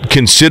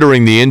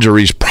 considering the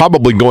injuries,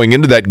 probably going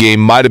into that game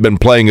might have been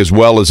playing as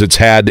well as it's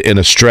had in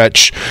a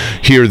stretch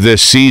here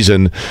this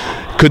season.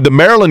 Could the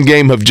Maryland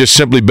game have just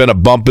simply been a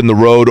bump in the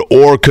road,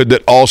 or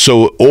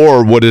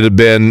would it have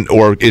been,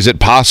 or is it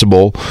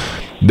possible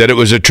that it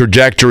was a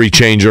trajectory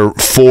changer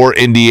for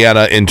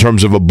Indiana in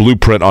terms of a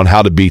blueprint on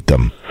how to beat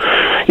them?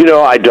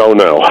 I don't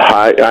know.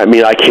 I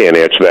mean, I can't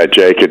answer that,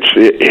 Jake.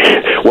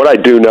 What I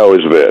do know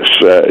is this.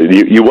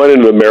 You went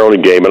into the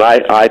Maryland game, and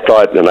I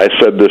thought, and I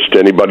said this to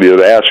anybody that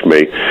asked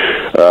me,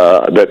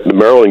 that the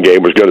Maryland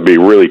game was going to be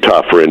really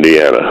tough for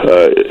Indiana.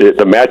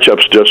 The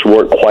matchups just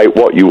weren't quite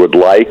what you would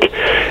like.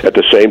 At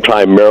the same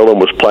time, Maryland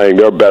was playing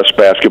their best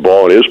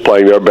basketball and is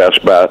playing their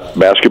best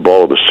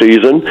basketball of the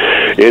season.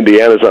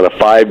 Indiana's on a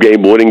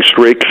 5-game winning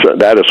streak. So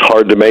that is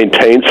hard to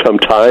maintain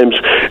sometimes,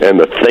 and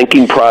the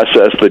thinking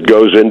process that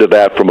goes into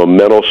that from a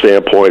mental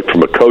standpoint,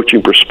 from a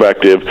coaching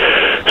perspective,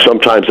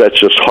 sometimes that's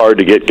just hard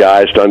to get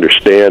guys to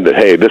understand that,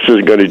 hey, this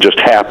isn't going to just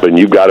happen.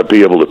 You've got to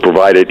be able to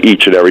provide it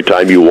each and every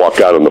time you walk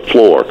out on the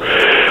floor.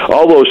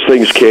 All those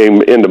things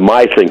came into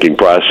my thinking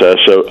process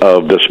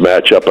of this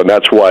matchup, and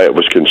that's why it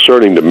was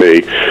concerning to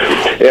me.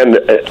 And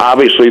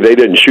obviously they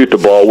didn't shoot the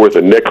ball worth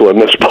a nickel in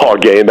this ball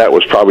game. That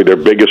was probably their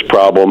biggest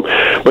problem.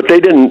 But they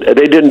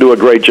didn't do a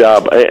great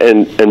job,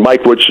 and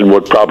Mike Woodson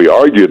would probably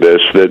argue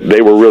this, that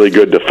they were really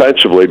good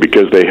defensively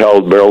because they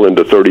held Maryland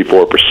to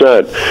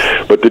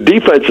 34%. But the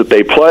defense that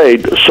they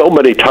played, so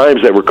many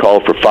times they were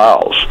called for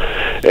fouls.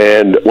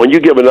 And when you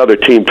give another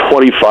team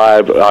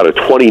 25 out of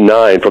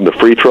 29 from the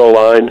free throw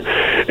line,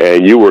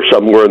 and you were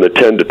somewhere in the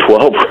 10 to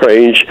 12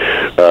 range,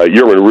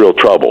 you're in real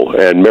trouble.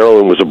 And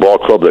Maryland was a ball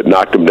club that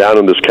knocked them down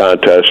in this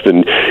contest.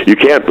 And you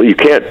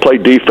can't play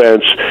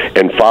defense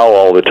and foul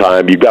all the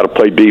time. You've got to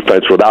play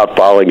defense without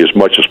fouling as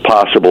much as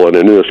possible. And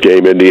in this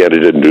game, Indiana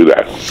didn't do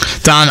that.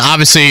 Don,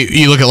 obviously,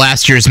 you look at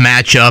last year's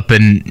matchup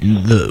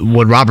and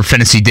what Robert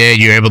Finney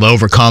did. You're able to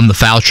overcome the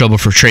foul trouble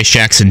for Trace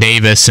Jackson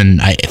Davis,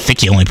 and I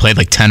think he only played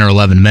like 10 or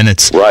 11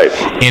 minutes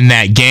in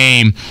that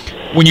game.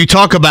 When you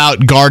talk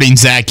about guarding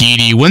Zach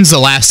Edey, when's the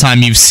last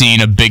time you've seen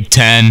a Big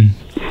Ten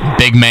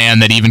big man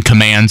that even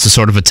commands the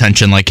sort of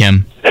attention like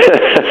him?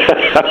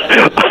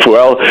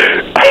 Well,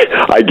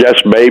 I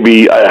guess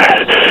maybe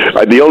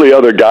the only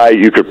other guy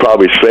you could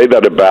probably say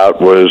that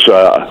about was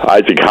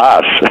Isaac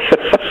Haas.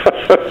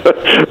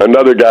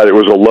 Another guy that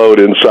was a load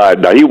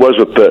inside. Now, he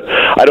wasn't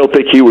I don't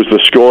think he was the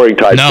scoring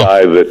type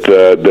guy that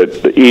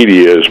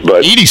Edey is.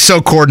 But Edey's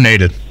so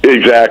coordinated.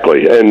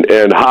 Exactly,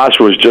 and Haas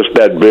was just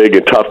that big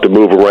and tough to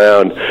move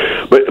around,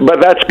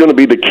 but that's going to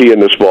be the key in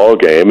this ball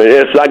game, and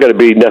it's not going to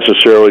be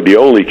necessarily the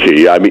only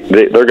key. I mean,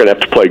 they're going to have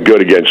to play good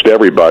against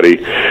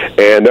everybody,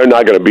 and they're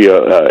not going to be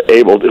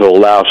able to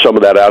allow some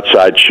of that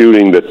outside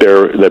shooting that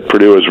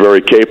Purdue is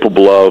very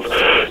capable of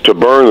to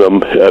burn them,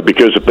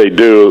 because if they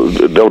do,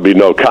 there'll be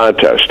no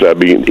contest. I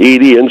mean,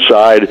 Edey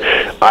inside,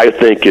 I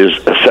think, is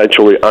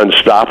essentially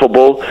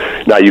unstoppable.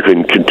 Now, you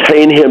can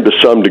contain him to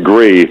some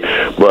degree,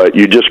 but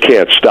you just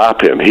can't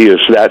stop him. He is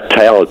that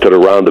talented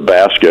around the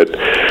basket.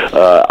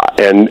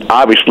 And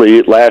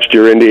obviously, last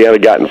year, Indiana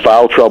got in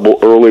foul trouble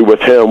early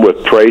with him,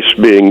 with Trace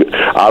being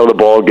out of the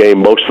ball game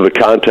most of the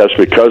contest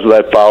because of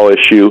that foul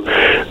issue.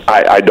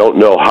 I don't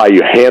know how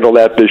you handle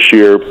that this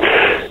year.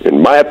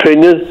 In my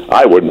opinion,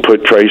 I wouldn't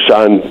put Trace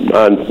on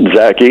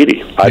Zach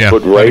Edey. I'd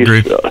put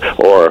Race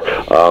or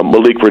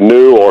Malik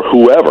Renew or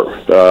whoever.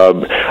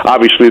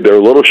 Obviously, they're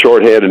a little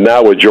shorthanded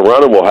now with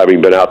Geronimo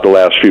having been out the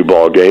last few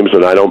ball games,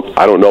 and I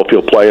don't know if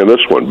he'll play in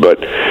this one, but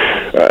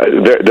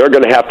they're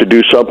going to have to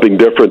do something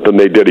different than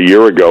they did a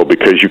year ago,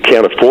 because you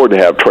can't afford to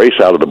have Trace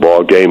out of the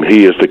ball game.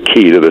 He is the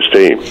key to this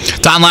team.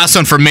 Don, last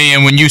one for me,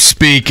 and when you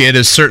speak, it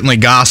is certainly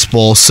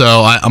gospel,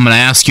 so I'm going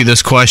to ask you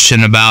this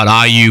question about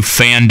IU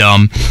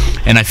fandom,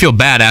 and I feel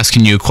bad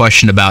asking you a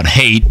question about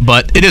hate,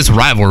 but it is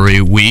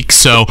rivalry week,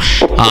 so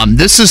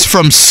this is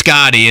from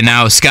Scotty, and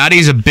now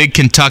Scotty's a big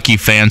Kentucky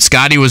fan.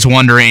 Scotty was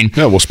wondering...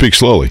 Yeah, we'll speak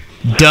slowly.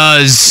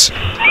 Does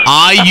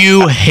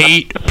IU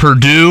hate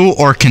Purdue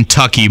or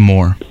Kentucky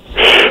more?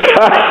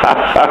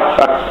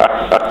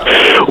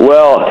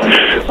 Well,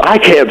 I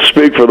can't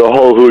speak for the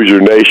whole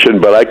Hoosier Nation,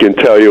 but I can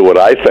tell you what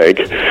I think.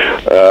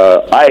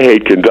 I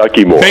hate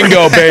Kentucky more.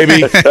 Bingo,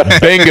 baby.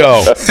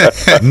 Bingo.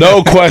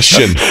 No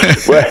question.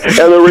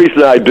 And the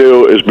reason I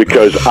do is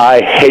because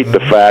I hate the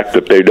fact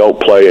that they don't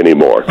play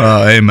anymore.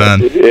 Amen.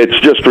 It's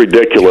just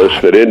ridiculous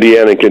that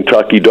Indiana and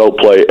Kentucky don't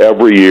play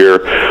every year.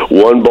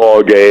 One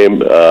ball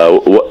game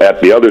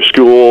at the other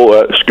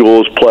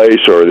school's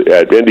place, or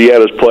at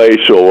Indiana's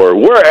place, or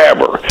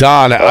wherever.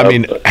 Don, I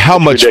mean, how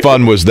much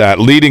fun was that?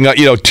 Leading up,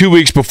 2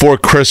 weeks before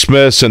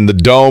Christmas, and the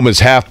dome is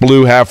half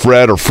blue, half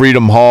red, or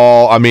Freedom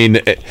Hall. I mean,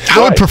 I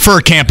would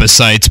prefer campus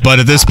sites, but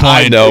at this point,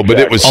 I know, but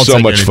it was so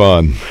much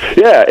fun.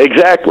 Yeah,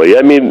 exactly.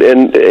 I mean,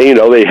 and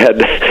they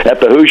had at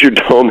the Hoosier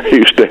Dome. They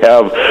used to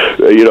have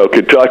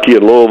Kentucky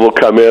and Louisville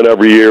come in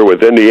every year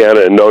with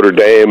Indiana and Notre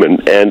Dame,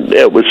 and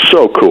it was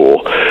so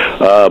cool.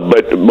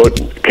 But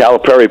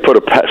Calipari put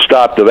a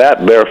stop to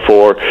that.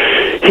 Therefore,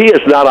 he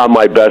is not on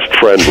my best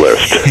friend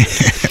list.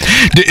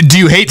 Do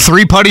you hate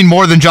three putting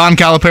more than John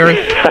Calipari?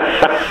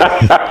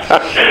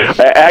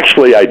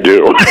 Actually, I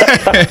do.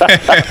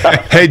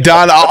 Hey,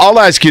 Don, I'll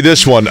ask you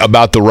this one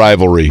about the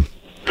rivalry.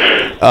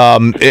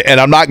 And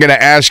I'm not going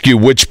to ask you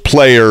which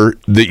player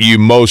that you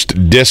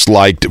most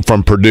disliked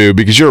from Purdue,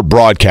 because you're a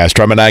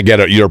broadcaster. I mean, I get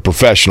it. You're a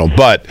professional.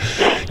 But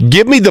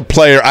give me the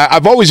player.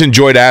 I've always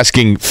enjoyed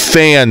asking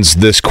fans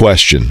this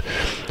question.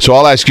 So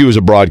I'll ask you as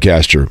a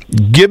broadcaster.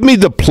 Give me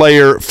the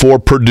player for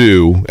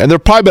Purdue, and there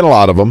have probably been a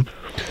lot of them,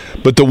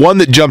 but the one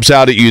that jumps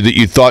out at you that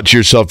you thought to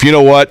yourself, you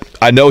know what?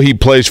 I know he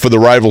plays for the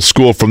rival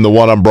school from the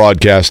one I'm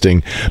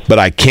broadcasting, but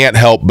I can't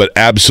help but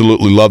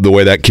absolutely love the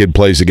way that kid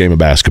plays the game of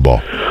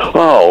basketball.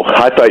 Oh,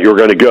 I thought you were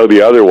going to go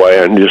the other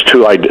way, and just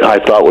who I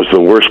thought was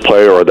the worst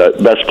player or the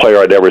best player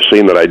I'd ever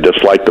seen that I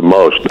disliked the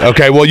most.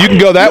 Okay, well, you can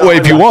go that way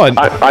if you want.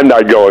 I'm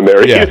not going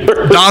there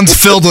either. Don's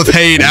filled with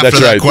hate after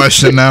that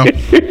question now.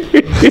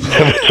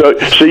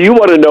 So you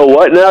want to know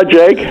what now,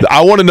 Jake? I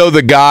want to know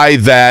the guy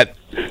that,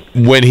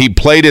 when he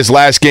played his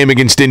last game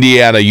against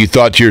Indiana, you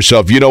thought to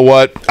yourself, you know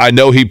what? I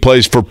know he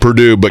plays for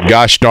Purdue, but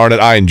gosh darn it,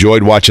 I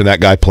enjoyed watching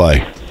that guy play.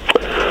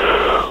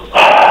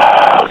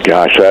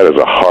 Gosh, that is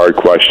a hard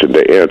question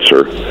to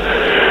answer.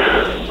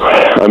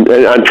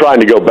 I'm trying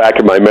to go back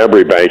in my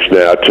memory banks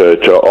now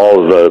to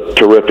all of the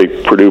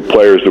terrific Purdue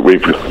players that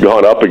we've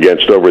gone up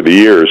against over the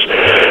years.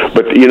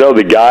 But,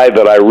 the guy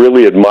that I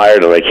really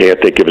admired, and I can't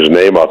think of his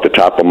name off the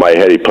top of my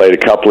head, he played a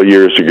couple of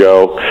years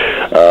ago,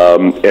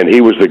 and he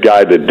was the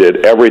guy that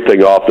did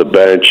everything off the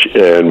bench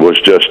and was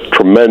just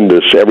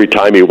tremendous. Every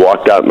time he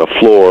walked out on the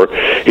floor,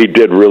 he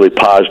did really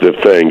positive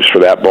things for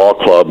that ball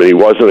club, and he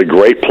wasn't a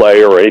great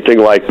player or anything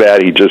like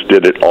that. He just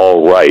did it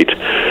all right.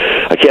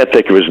 I can't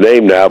think of his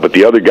name now, but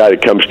the other guy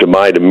that comes to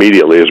mind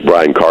immediately is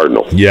Brian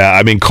Cardinal. Yeah,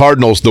 I mean,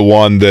 Cardinal is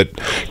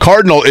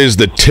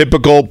the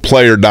typical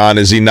player, Don,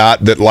 is he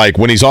not? That, like,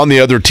 when he's on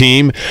the other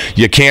team,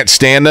 you can't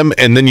stand him,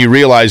 and then you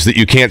realize that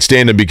you can't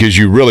stand him because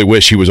you really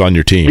wish he was on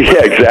your team.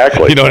 Yeah,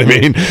 exactly. You know what I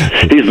mean?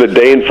 He's the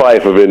Dane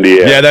Fife of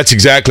Indiana. Yeah, that's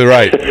exactly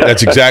right.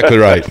 That's exactly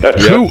right.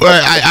 Yep.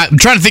 I'm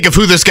trying to think of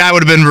who this guy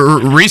would have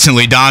been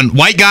recently, Don.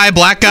 White guy,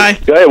 black guy?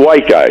 Yeah,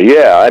 white guy,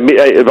 yeah. I mean,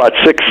 about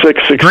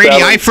 6'6", Grady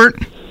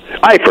Eifert?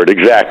 Eifert,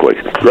 exactly.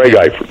 Greg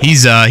Eifert.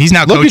 He's now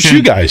coaching. Look at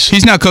you guys.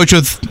 He's now coach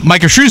with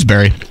Micah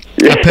Shrewsbury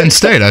at Penn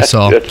State, I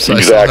saw. So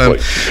exactly. I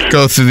saw him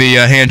go through the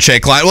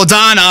handshake line. Well,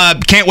 Don,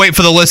 can't wait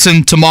for the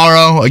listen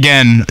tomorrow.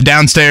 Again,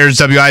 downstairs,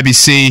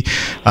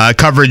 WIBC.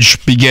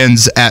 Coverage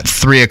begins at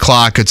 3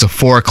 o'clock. It's a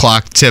 4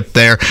 o'clock tip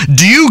there.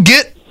 Do you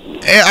get,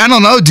 I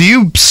don't know, do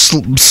you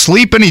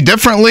sleep any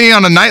differently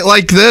on a night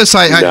like this? No.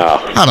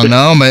 I don't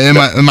know.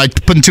 Am I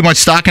putting too much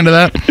stock into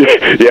that?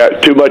 Yeah,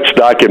 too much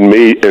stock in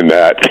me in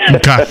that.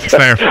 Okay,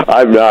 fair.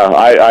 I'm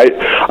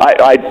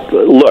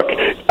look,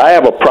 I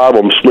have a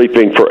problem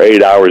sleeping for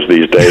 8 hours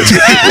these days,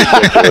 which is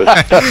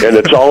ridiculous. And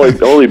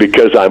it's only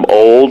because I'm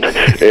old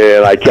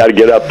and I got to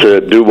get up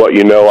to do what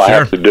I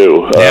have to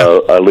do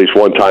at least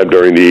one time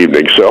during the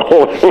evening.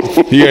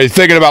 So you're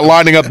thinking about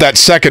lining up that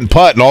second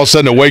putt, and all of a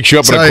sudden it wakes you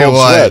up in a cold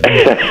sweat.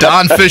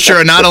 Don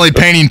Fischer not only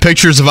painting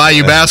pictures of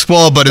IU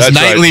basketball, but his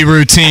nightly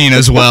routine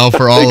as well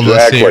for all of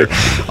us here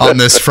on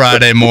this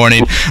Friday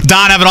morning.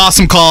 Don, have an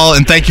awesome call,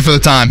 and thank you for the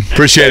time.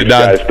 Appreciate it,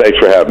 Don. Guys, thanks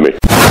for having me.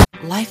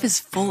 Life is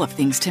full of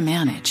things to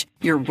manage.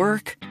 Your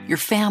work, your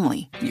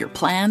family, your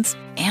plans,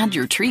 and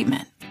your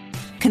treatment.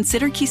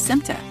 Consider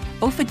Kesimpta,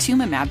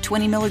 ofatumumab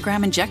 20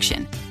 milligram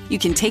injection. You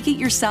can take it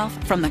yourself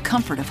from the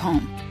comfort of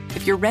home.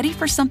 If you're ready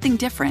for something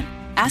different,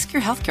 ask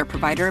your healthcare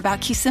provider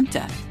about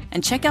Kesimpta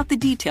and check out the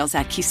details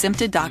at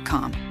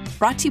kesimpta.com.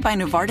 Brought to you by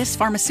Novartis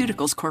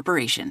Pharmaceuticals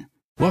Corporation.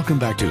 Welcome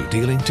back to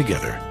Dealing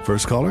Together.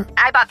 First caller?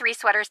 I bought 3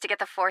 sweaters to get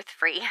the 4th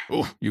free.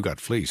 Oh, you got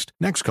fleeced.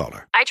 Next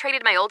caller? I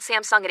traded my old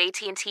Samsung at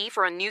AT&T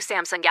for a new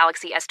Samsung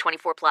Galaxy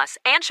S24 Plus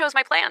and chose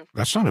my plan.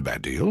 That's not a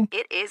bad deal.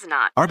 It is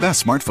not. Our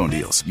best smartphone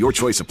deals, your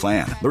choice of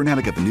plan. Learn how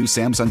to get the new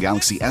Samsung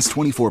Galaxy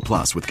S24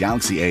 Plus with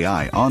Galaxy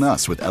AI on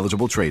us with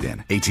eligible trade-in.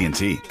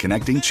 AT&T.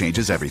 Connecting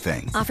changes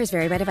everything. Offers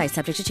vary by device,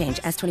 subject to change.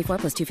 S24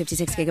 plus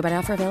 256 gigabyte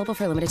offer available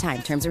for a limited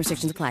time. Terms and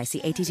restrictions apply.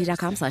 See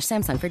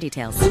att.com/Samsung for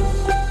details.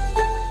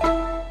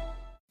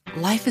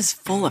 Life is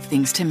full of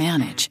things to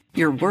manage.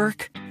 Your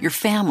work, your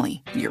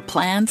family, your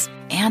plans,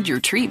 and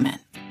your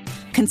treatment.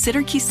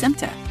 Consider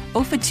Kesimpta,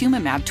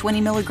 ofatumumab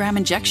 20 milligram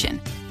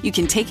injection. You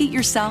can take it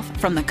yourself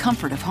from the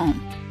comfort of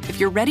home. If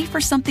you're ready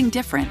for something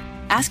different,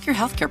 ask your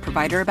healthcare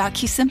provider about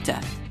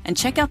Kesimpta and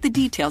check out the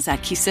details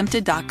at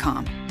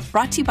kesimpta.com.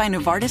 Brought to you by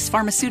Novartis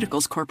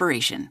Pharmaceuticals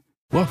Corporation.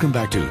 Welcome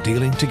back to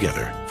Dealing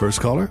Together.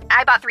 First caller?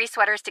 I bought 3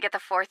 sweaters to get the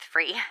 4th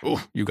free.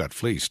 Oh, you got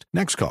fleeced.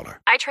 Next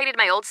caller? I traded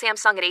my old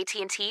Samsung at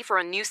AT&T for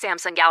a new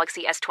Samsung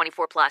Galaxy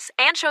S24 Plus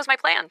and chose my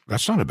plan.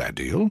 That's not a bad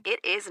deal.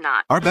 It is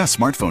not. Our best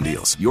smartphone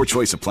deals, your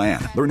choice of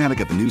plan. Learn how to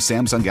get the new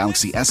Samsung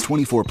Galaxy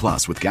S24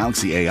 Plus with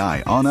Galaxy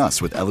AI on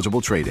us with eligible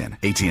trade-in.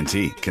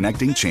 AT&T.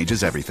 Connecting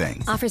changes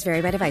everything. Offers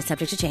vary by device,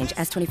 subject to change.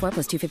 S24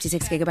 plus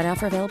 256 gigabyte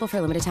offer available for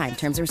a limited time.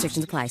 Terms and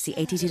restrictions apply. See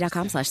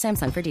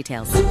att.com/Samsung for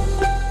details.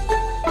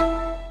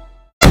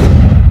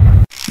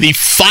 The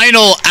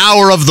final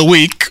hour of the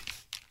week.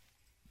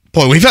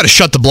 Boy, we've had to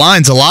shut the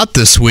blinds a lot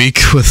this week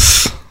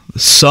with the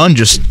sun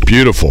just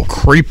beautiful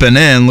creeping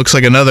in. Looks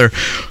like another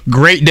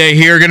great day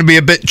here. Going to be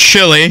a bit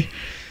chilly.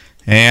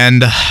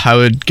 And I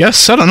would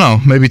guess, I don't know,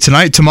 maybe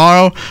tonight,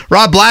 tomorrow.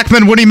 Rob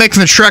Blackman, what are you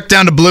making the trek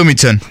down to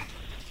Bloomington?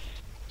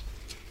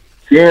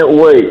 Can't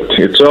wait.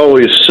 It's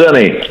always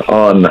sunny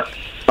on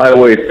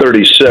Highway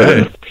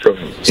 37 from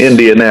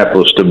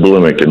Indianapolis to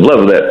Bloomington.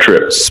 Love that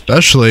trip.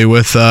 Especially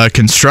with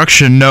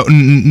construction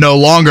no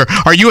longer.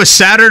 Are you a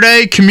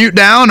Saturday commute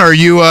down, or are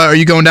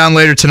you going down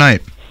later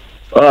tonight?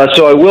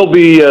 So I will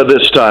be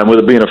this time, with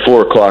it being a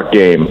 4 o'clock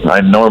game. I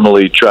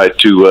normally try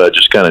to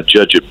just kind of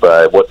judge it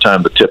by what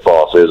time the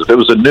tip-off is. If it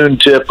was a noon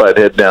tip, I'd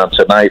head down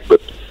tonight,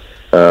 but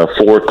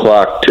 4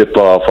 o'clock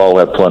tip-off, I'll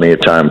have plenty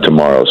of time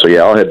tomorrow. So,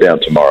 yeah, I'll head down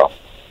tomorrow.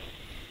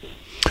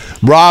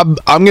 Rob,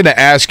 I'm going to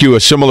ask you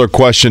a similar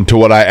question to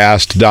what I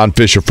asked Don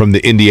Fischer from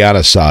the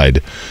Indiana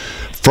side.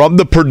 From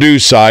the Purdue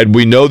side,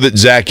 we know that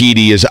Zach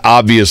Edey is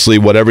obviously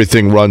what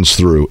everything runs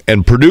through.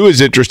 And Purdue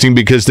is interesting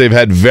because they've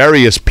had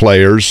various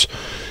players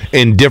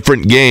in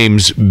different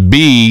games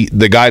be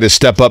the guy to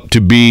step up to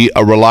be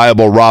a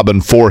reliable Robin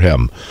for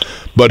him.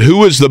 But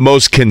who is the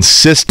most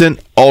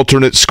consistent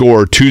alternate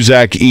scorer to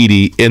Zach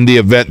Edey in the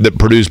event that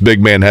Purdue's big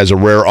man has a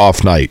rare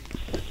off night?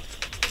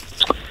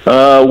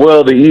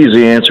 Well, the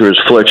easy answer is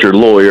Fletcher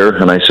Lawyer,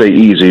 and I say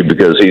easy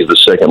because he's the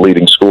second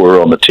leading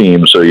scorer on the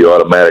team, so you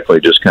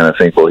automatically just kind of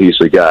think, well, he's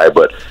the guy.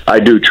 But I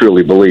do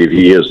truly believe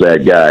he is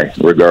that guy,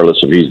 regardless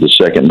if he's the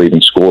second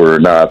leading scorer or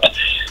not,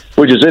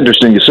 which is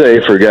interesting to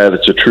say for a guy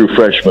that's a true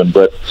freshman.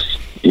 But,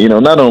 you know,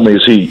 not only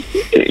is he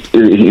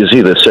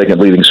the second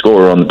leading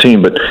scorer on the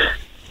team, but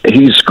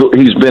he's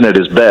been at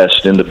his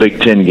best in the Big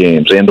Ten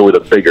games and or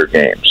the bigger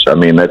games. I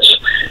mean, that's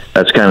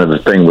kind of the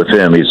thing with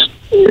him.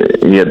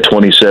 He had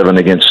 27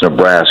 against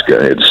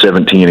Nebraska, he had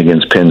 17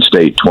 against Penn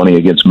State, 20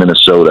 against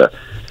Minnesota,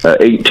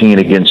 18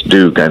 against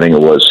Duke, I think it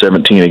was,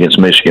 17 against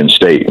Michigan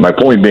State. My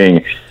point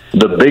being,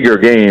 the bigger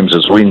games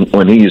is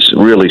when he's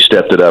really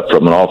stepped it up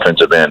from an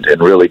offensive end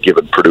and really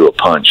given Purdue a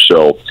punch.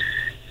 So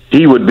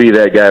he would be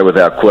that guy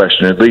without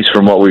question, at least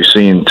from what we've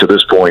seen to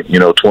this point,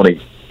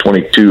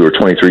 22 or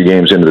 23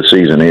 games into the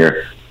season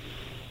here.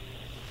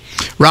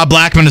 Rob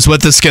Blackman is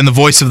with us again, the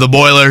voice of the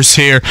Boilers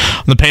here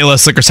on the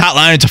Payless Liquors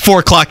Hotline. It's a 4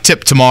 o'clock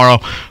tip tomorrow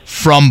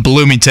from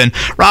Bloomington.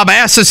 Rob, I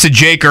asked this to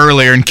Jake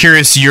earlier and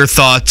curious your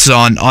thoughts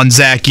on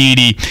Zach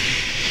Edey.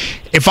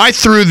 If I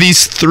threw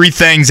these 3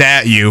 things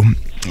at you,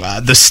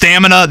 the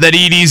stamina that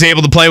Edey's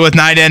able to play with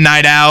night in,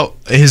 night out,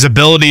 his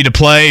ability to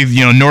play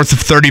north of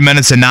 30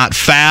 minutes and not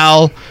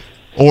foul,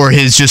 or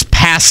his just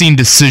passing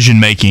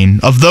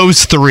decision-making, of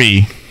those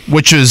 3,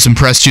 which has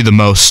impressed you the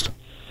most?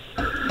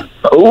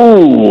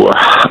 Oh,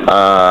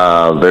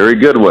 very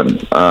good one.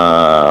 And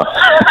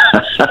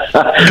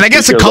I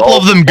guess a couple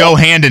of them go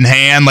hand in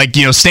hand, like,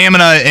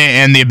 stamina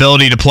and the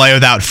ability to play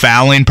without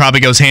fouling probably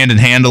goes hand in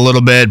hand a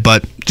little bit,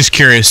 but just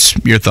curious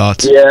your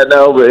thoughts. Yeah,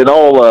 no,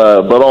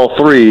 but all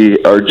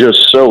 3 are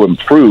just so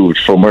improved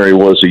from where he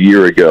was a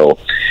year ago.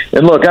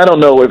 And look, I don't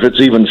know if it's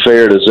even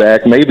fair to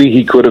Zach. Maybe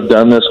he could have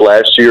done this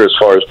last year as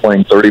far as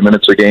playing 30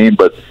 minutes a game,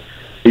 but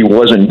he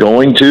wasn't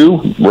going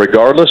to,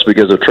 regardless,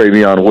 because of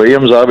Travion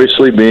Williams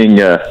obviously being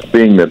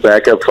the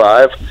backup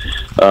 5.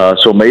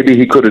 So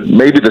maybe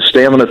the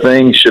stamina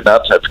thing should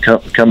not have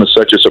come as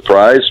such a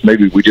surprise.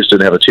 Maybe we just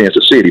didn't have a chance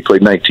to see it. He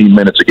played 19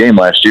 minutes a game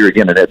last year.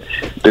 Again,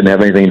 didn't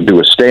have anything to do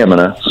with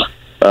stamina.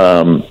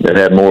 It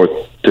had more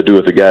to do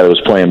with the guy that was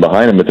playing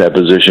behind him at that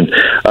position.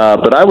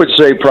 But I would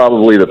say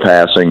probably the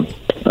passing,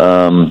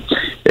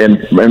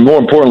 and more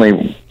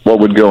importantly, what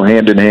would go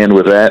hand in hand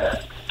with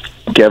that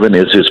Kevin,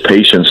 is his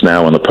patience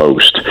now in the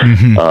post.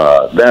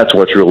 That's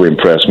what's really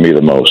impressed me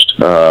the most.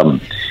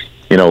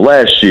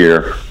 Last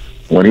year,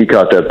 when he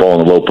caught that ball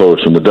in the low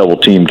post and the double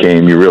team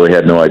came, you really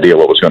had no idea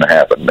what was going to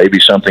happen. Maybe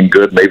something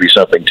good, maybe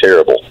something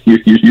terrible.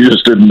 You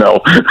just didn't know.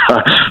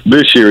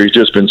 This year, he's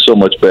just been so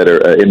much better.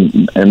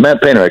 And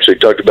Matt Painter actually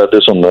talked about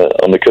this on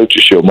the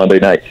coaches show Monday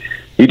night.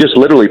 He just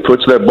literally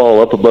puts that ball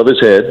up above his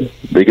head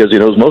because he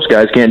knows most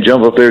guys can't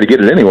jump up there to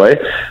get it anyway,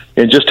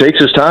 and just takes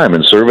his time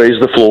and surveys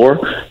the floor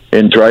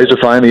and tries to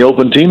find the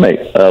open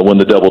teammate when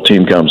the double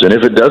team comes. And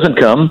if it doesn't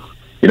come,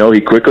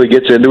 he quickly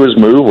gets into his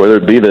move, whether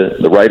it be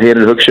the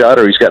right-handed hook shot,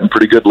 or he's gotten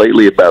pretty good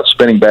lately about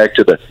spinning back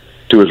to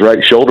his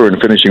right shoulder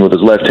and finishing with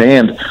his left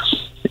hand.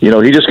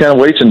 He just kind of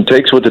waits and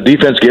takes what the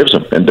defense gives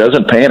him and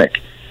doesn't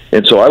panic.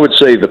 And so I would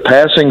say the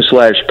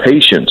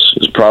passing/patience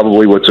is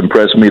probably what's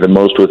impressed me the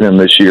most with him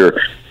this year,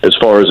 as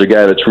far as a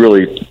guy that's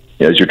really,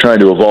 as you're trying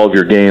to evolve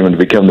your game and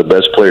become the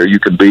best player you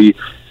can be.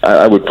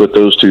 I would put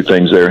those two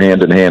things there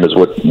hand in hand as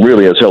what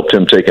really has helped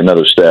him take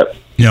another step.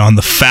 On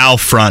the foul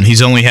front,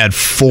 he's only had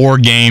 4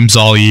 games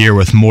all year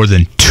with more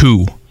than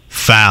 2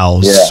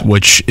 fouls,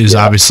 which is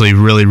obviously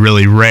really,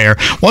 really rare.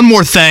 One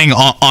more thing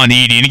on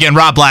Edey, and again,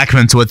 Rob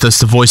Blackman's with us,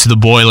 the voice of the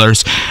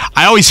Boilers.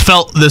 I always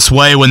felt this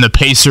way when the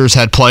Pacers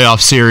had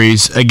playoff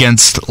series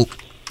against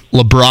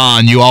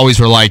LeBron. You always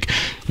were like,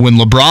 when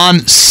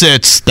LeBron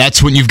sits,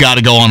 that's when you've got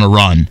to go on a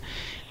run.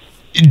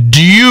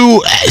 Do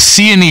you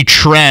see any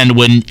trend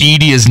when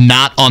Edey is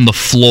not on the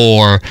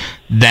floor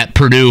that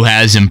Purdue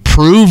has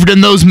improved in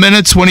those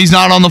minutes when he's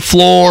not on the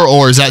floor,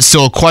 or is that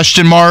still a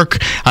question mark?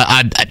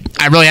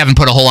 I really haven't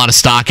put a whole lot of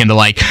stock into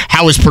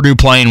how is Purdue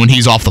playing when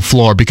he's off the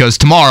floor, because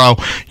tomorrow,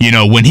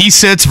 when he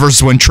sits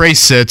versus when Trace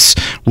sits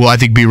will, I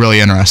think, be really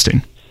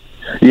interesting.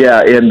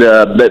 Yeah, and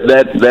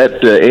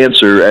that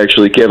answer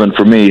actually, Kevin,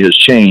 for me has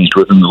changed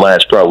within the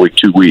last probably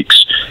 2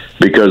 weeks,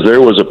 because there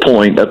was a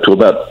point up to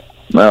about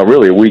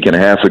really a week and a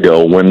half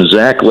ago when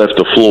Zach left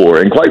the floor,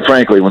 and quite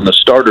frankly, when the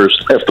starters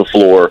left the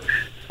floor,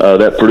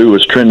 that Purdue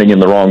was trending in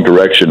the wrong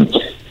direction.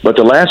 But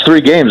the last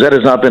 3 games, that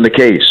has not been the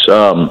case.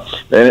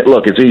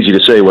 Look, it's easy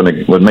to say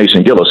when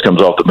Mason Gillis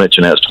comes off the bench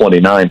and has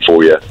 29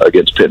 for you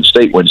against Penn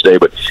State Wednesday,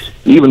 but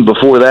even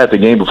before that, the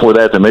game before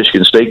that, the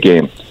Michigan State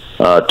game,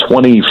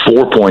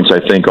 24 points, I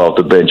think, off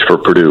the bench for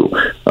Purdue.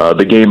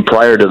 The game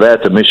prior to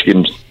that, the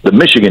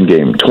Michigan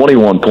game,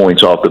 21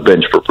 points off the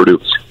bench for Purdue.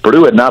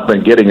 Purdue had not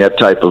been getting that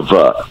type of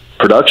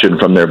production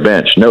from their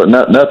bench. No,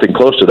 nothing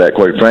close to that,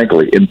 quite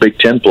frankly, in Big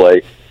Ten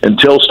play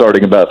until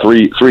starting about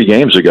three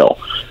games ago.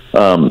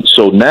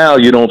 So now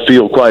you don't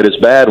feel quite as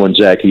bad when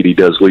Zach Edey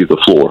does leave the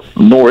floor,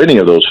 nor any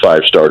of those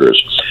 5 starters.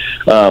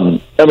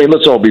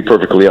 Let's all be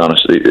perfectly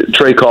honest.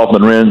 Trey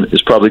Kaufman-Renn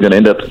is probably going to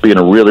end up being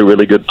a really,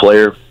 really good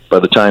player by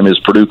the time his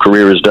Purdue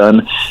career is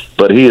done,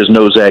 but he is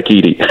no Zach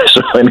Edey,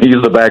 and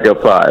he's the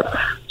backup 5.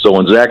 So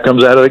when Zach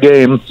comes out of the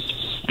game,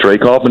 Trey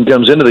Kaufman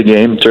comes into the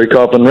game, Trey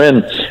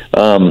Kaufman-Renn,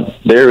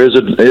 there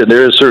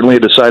is certainly a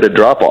decided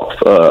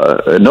drop-off,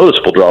 a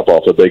noticeable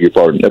drop-off, I beg your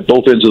pardon, at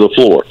both ends of the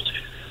floor.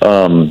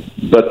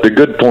 But the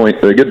good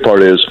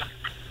part is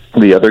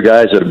the other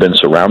guys that have been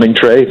surrounding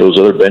Trey, those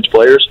other bench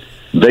players,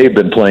 they've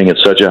been playing at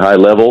such a high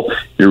level,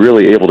 you're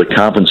really able to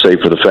compensate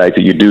for the fact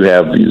that you do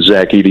have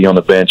Zach Edey on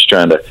the bench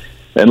trying to.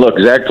 And look,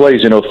 Zach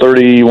plays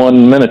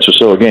 31 minutes or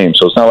so a game,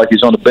 so it's not like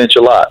he's on the bench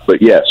a lot.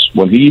 But yes,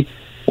 when he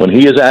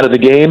is out of the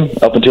game,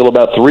 up until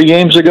about 3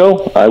 games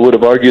ago, I would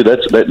have argued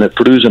that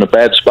Purdue's in a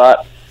bad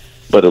spot.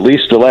 But at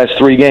least the last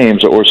 3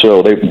 games or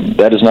so,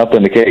 that has not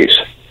been the case.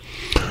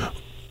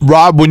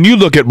 Rob, when you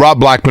look at Rob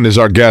Blackman is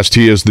our guest,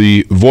 he is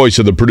the voice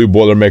of the Purdue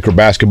Boilermaker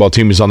basketball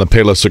team. He's on the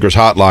Payless Liquors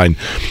hotline.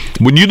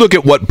 When you look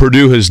at what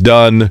Purdue has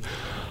done,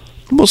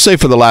 we'll say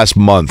for the last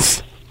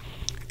month,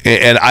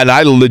 and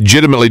I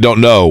legitimately don't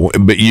know,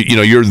 but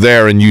you're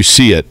there and you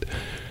see it.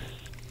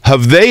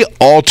 Have they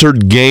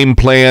altered game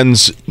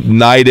plans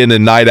night in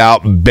and night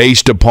out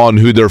based upon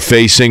who they're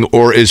facing,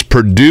 or is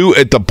Purdue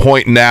at the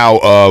point now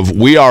of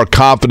we are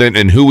confident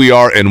in who we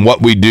are and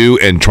what we do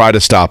and try to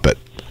stop it?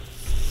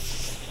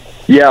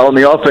 Yeah, on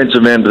the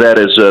offensive end,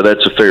 that's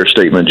a fair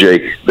statement,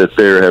 Jake. That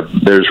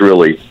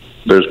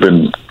there's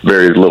been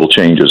very little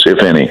changes, if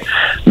any.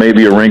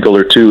 Maybe a wrinkle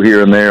or 2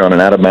 here and there on an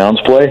out of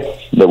bounds play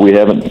that we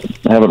haven't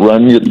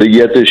run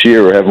yet this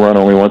year, or have run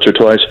only once or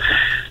twice.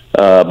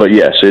 But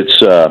yes,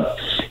 it's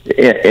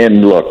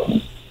and look,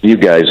 you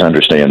guys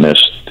understand this.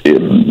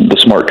 The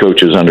smart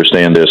coaches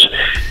understand this.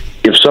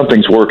 If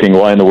something's working,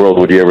 why in the world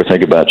would you ever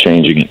think about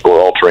changing it or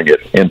altering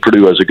it? And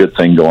Purdue has a good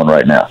thing going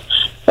right now.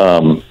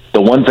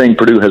 The one thing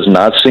Purdue has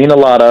not seen a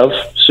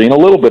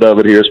little bit of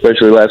it here,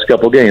 especially the last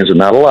couple of games, and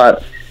not a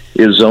lot,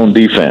 is zone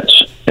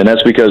defense. And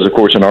that's because, of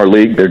course, in our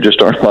league, there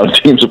just aren't a lot of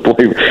teams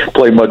that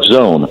play much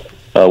zone.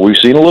 We've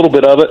seen a little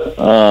bit of it.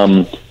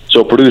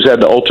 So Purdue's had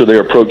to alter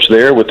their approach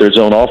there with their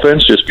zone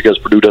offense, just because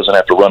Purdue doesn't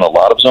have to run a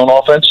lot of zone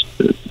offense.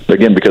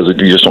 Again, because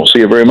you just don't see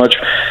it very much.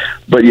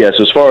 But yes,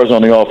 as far as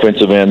on the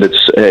offensive end,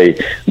 it's, hey,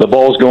 the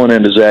ball's going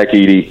into Zach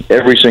Edey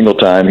every single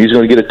time. He's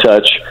going to get a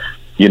touch.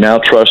 You now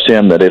trust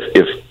him that if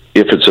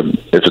it's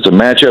a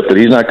matchup that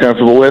he's not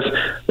comfortable with,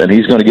 then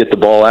he's going to get the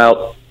ball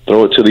out,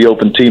 throw it to the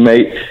open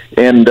teammate.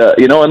 And,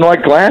 and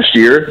like last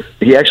year,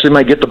 he actually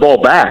might get the ball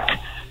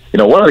back.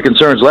 One of the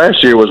concerns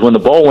last year was when the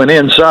ball went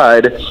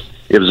inside,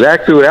 if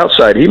Zach threw it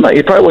outside, he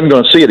probably wasn't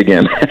going to see it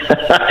again.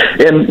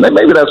 And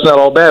maybe that's not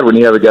all bad when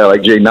you have a guy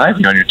like Jay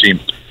Knifey on your team.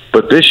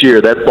 But this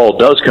year, that ball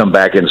does come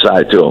back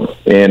inside to him,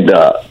 and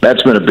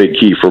that's been a big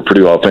key for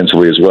Purdue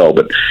offensively as well.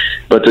 But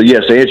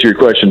yes, to answer your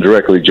question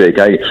directly, Jake,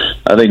 I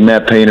think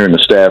Matt Painter and the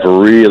staff are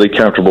really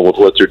comfortable with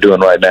what they're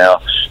doing right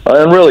now,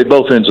 and really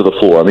both ends of the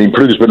floor. I mean,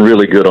 Purdue's been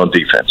really good on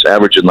defense,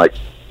 averaging like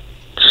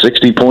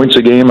 60 points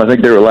a game. I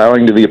think they're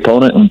allowing to the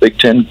opponent in Big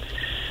Ten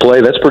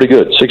play. That's pretty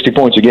good. 60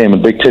 points a game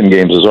in Big Ten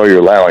games is all you're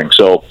allowing.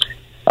 So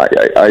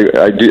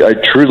I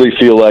truly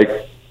feel like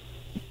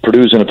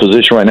Purdue's in a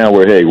position right now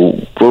where, hey,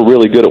 we're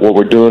really good at what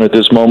we're doing at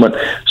this moment,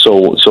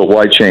 so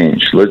why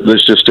change?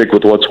 Let's just stick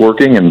with what's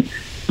working, and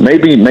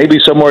maybe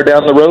somewhere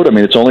down the road, I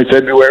mean, it's only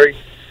February,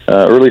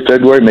 early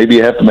February, maybe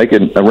you have to make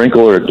a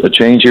wrinkle or a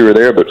change here or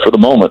there, but for the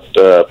moment,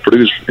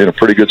 Purdue's in a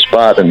pretty good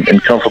spot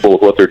and comfortable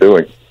with what they're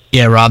doing.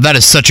 Yeah, Rob, that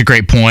is such a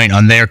great point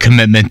on their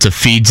commitment to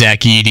feed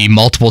Zach Edey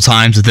multiple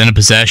times within a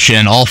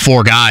possession. All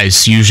four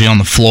guys usually on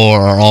the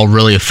floor are all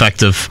really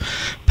effective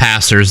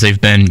passers.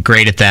 They've been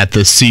great at that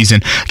this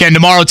season. Again,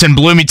 tomorrow it's in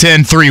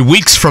Bloomington. 3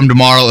 weeks from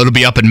tomorrow, it'll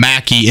be up in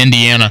Mackey,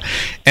 Indiana,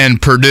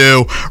 and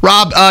Purdue.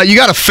 Rob, you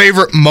got a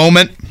favorite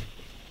moment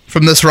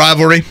from this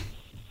rivalry?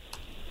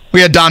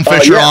 We had Don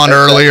Fischer on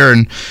earlier,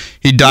 and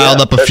he dialed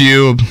up a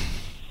few.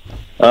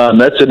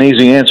 That's an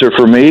easy answer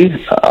for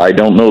me. I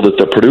don't know that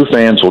the Purdue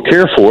fans will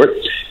care for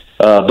it,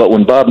 but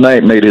when Bob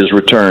Knight made his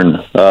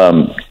return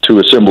to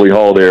Assembly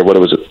Hall there, what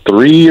was it,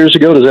 3 years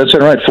ago? Does that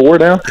sound right? 4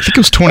 now? I think it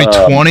was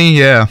 2020,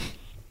 yeah.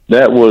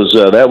 That was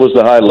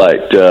the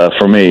highlight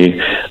for me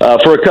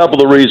for a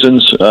couple of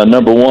reasons.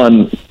 Number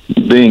one,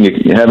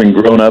 having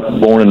grown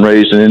up, born and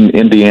raised in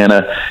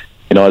Indiana.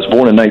 I was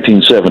born in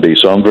 1970,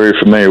 so I'm very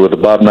familiar with the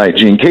Bob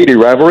Knight-Gene Katie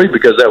rivalry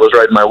because that was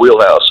right in my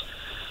wheelhouse.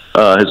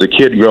 As a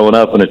kid growing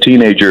up and a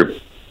teenager,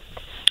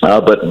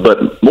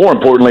 but more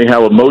importantly,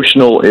 how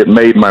emotional it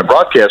made my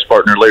broadcast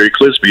partner Larry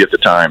Clisby at the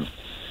time,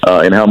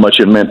 and how much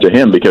it meant to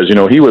him because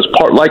he was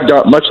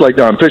much like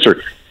Don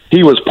Fischer,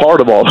 he was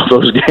part of all of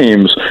those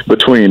games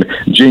between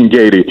Gene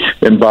Gady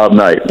and Bob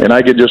Knight, and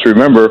I could just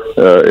remember,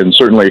 and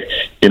certainly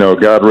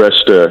God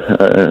rest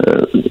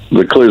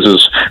the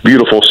Clis's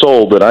beautiful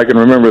soul, but I can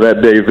remember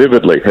that day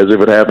vividly as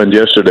if it happened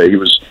yesterday. He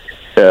was.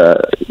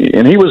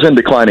 And he was in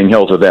declining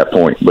health at that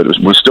point, but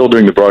was still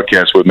doing the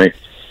broadcast with me.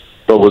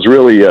 But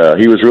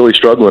he was really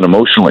struggling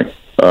emotionally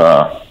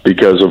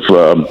because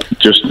of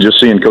just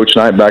seeing Coach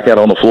Knight back out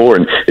on the floor.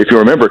 And if you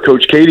remember,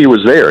 Coach Katie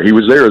was there; he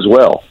was there as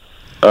well.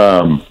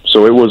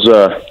 So it was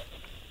a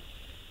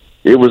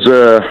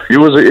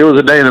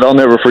day that I'll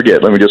never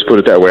forget. Let me just put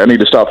it that way. I need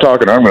to stop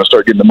talking, or I'm going to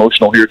start getting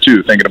emotional here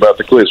too, thinking about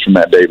the Cliz from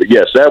that day. But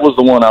yes, that was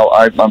the one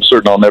I'm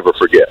certain I'll never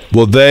forget.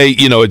 Well,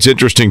 it's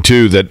interesting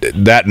too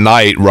that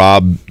night,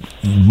 Rob,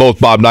 both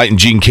Bob Knight and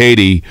Gene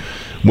Katie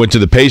went to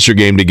the Pacer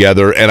game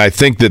together, and I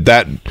think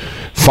that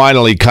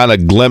finally kind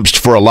of glimpsed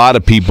for a lot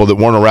of people that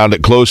weren't around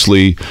it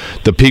closely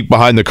the peek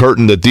behind the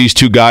curtain that these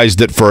two guys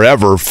that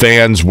forever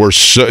fans were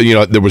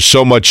there was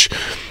so much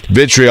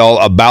vitriol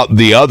about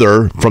the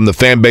other from the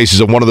fan bases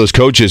of one of those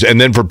coaches, and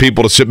then for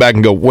people to sit back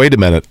and go, wait a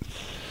minute,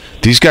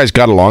 these guys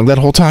got along that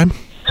whole time?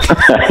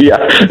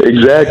 Yeah,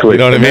 exactly. You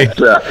know what I mean?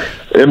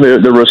 And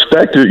the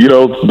respect,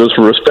 this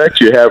respect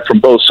you have from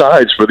both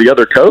sides for the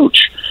other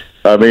coach.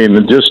 I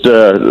mean, just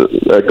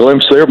a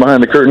glimpse there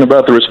behind the curtain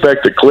about the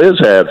respect that Cliz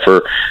had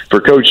for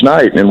Coach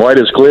Knight. And why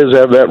does Cliz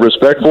have that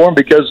respect for him?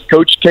 Because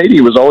Coach Katie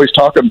was always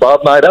talking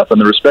Bob Knight up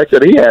and the respect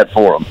that he had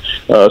for him.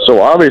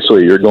 So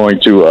obviously you're going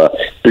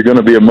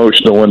to be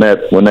emotional when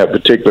that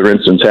particular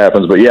instance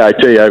happens. But yeah, I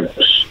tell you,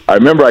 I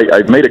remember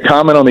I made a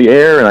comment on the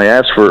air and I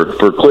asked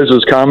for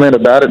Cliz's comment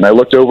about it, and I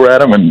looked over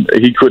at him and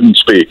he couldn't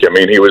speak. I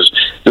mean, he was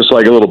just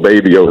like a little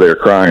baby over there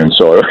crying.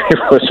 So it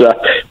was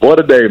what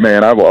a day,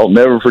 man! I'll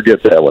never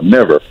forget that one.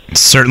 Never.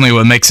 Certainly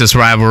what makes this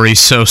rivalry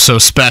so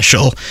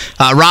special.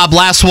 Rob,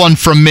 last one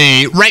from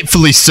me.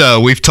 Rightfully so.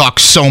 We've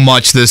talked so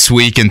much this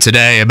week and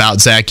today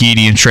about Zach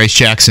Edey and Trayce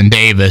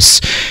Jackson-Davis.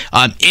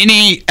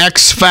 Any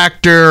X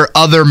factor,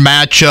 other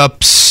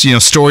matchups,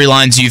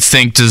 storylines you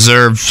think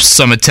deserve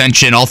some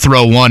attention? I'll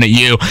throw one at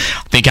you.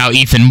 I think how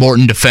Ethan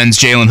Morton defends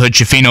Jalen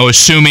Hood-Schifino,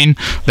 assuming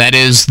that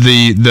is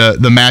the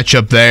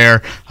matchup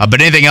there.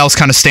 But anything else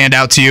kind of stand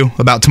out to you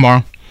about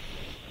tomorrow?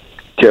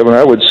 Kevin,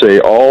 I would say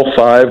all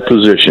 5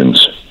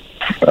 positions.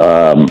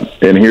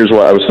 And here's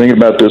why. I was thinking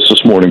about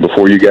this morning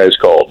before you guys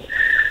called.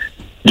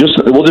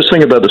 We'll just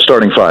think about the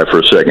starting 5 for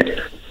a second.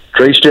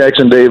 Trayce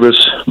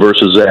Jackson-Davis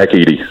versus Zach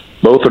Edey.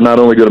 Both are not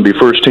only going to be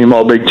first-team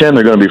All-Big Ten,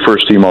 they're going to be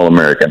first-team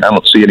All-American. I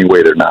don't see any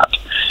way they're not.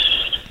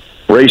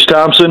 Race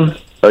Thompson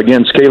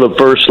against Caleb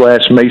First /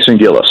 Mason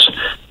Gillis.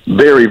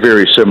 Very,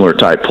 very similar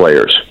type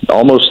players.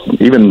 Almost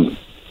even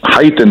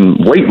height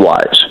and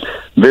weight-wise.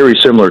 Very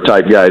similar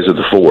type guys at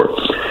the 4.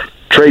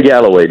 Trey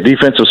Galloway,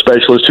 defensive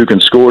specialist who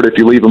can score it if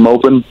you leave him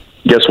open.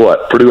 Guess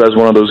what? Purdue has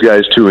one of those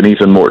guys too in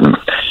Ethan Morton.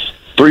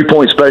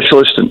 3-point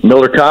specialist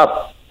Miller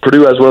Kopp,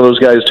 Purdue has one of those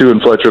guys, too, in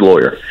Fletcher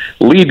Lawyer.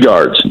 Lead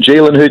guards,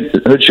 Jalen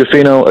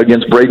Hood-Schifino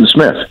against Braden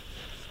Smith.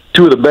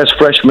 Two of the best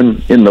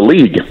freshmen in the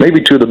league, maybe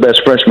two of the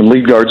best freshman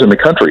lead guards in the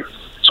country.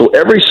 So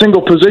every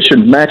single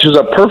position matches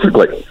up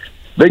perfectly.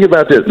 Think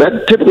about this.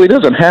 That typically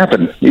doesn't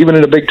happen, even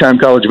in a big-time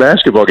college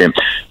basketball game.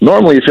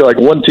 Normally, you feel like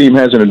one team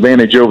has an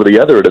advantage over the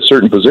other at a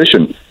certain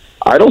position.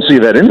 I don't see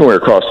that anywhere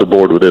across the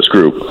board with this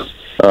group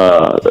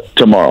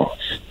tomorrow.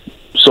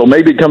 So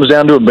maybe it comes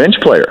down to a bench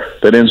player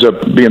that ends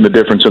up being the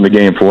difference in the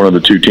game for one of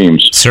the two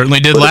teams.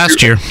 Certainly did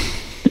last year.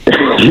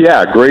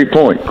 Yeah, great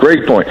point.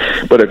 Great point.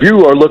 But if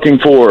you are looking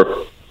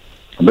for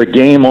the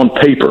game on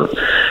paper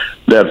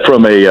that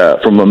from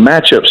a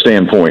matchup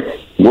standpoint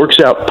works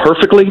out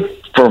perfectly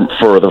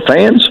for the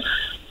fans,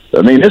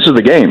 I mean, this is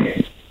the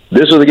game.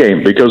 This is the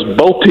game because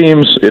both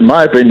teams, in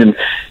my opinion,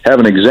 have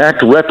an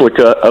exact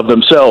replica of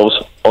themselves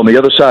on the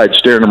other side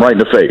staring them right in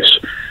the face.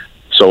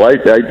 So I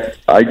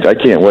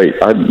can't wait.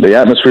 The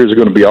atmosphere is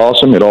going to be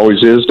awesome. It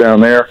always is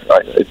down there.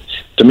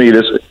 To me,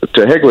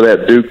 to heck with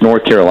that Duke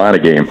North Carolina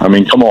game. I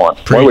mean, come on.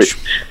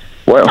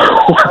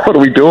 What are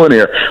we doing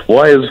here?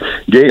 Why is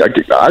game?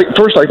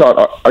 First, I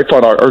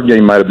thought our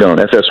game might have been on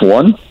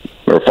FS1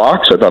 or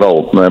Fox. I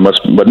thought,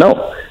 but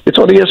no, it's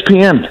on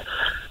ESPN.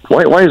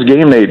 Why is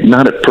game day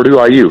not at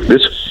Purdue IU?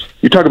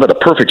 You talk about the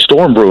perfect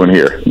storm brewing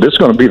here. This is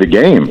going to be the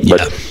game.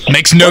 But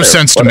makes no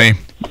sense to me.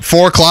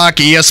 4 o'clock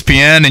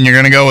ESPN, and you're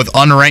going to go with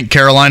unranked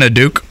Carolina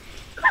Duke?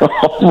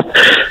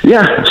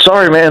 Yeah,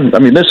 sorry, man. I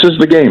mean, this is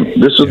the game.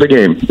 This is the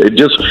game.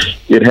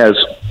 It has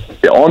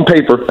on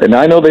paper, and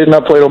I know they've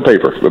not played on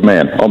paper, but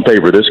man, on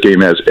paper, this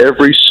game has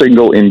every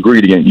single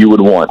ingredient you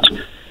would want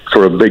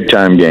for a big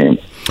time game.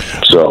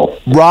 So,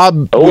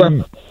 Rob,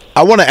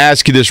 I want to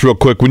ask you this real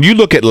quick. When you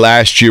look at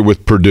last year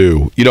with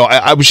Purdue,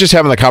 I was just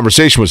having a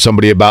conversation with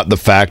somebody about the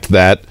fact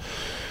that,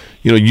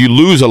 you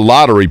lose a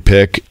lottery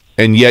pick,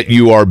 and yet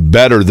you are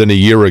better than a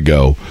year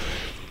ago.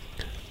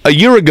 A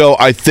year ago,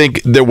 I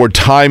think there were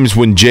times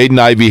when Jaden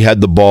Ivey had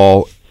the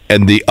ball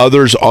and the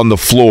others on the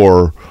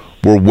floor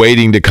were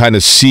waiting to kind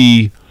of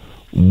see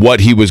what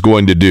he was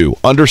going to do.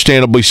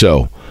 Understandably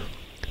so.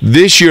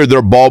 This year,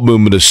 their ball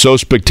movement is so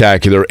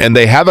spectacular, and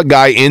they have a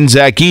guy in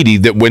Zach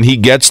Edey that when he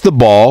gets the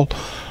ball,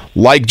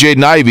 like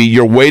Jaden Ivey,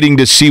 you're waiting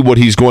to see what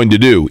he's going to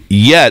do.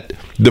 Yet,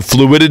 the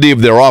fluidity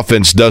of their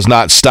offense does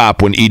not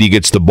stop when Edey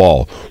gets the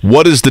ball.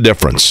 What is the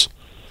difference?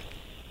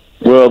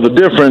 Well, the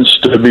difference,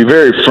 to be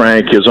very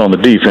frank, is on the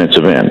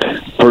defensive end.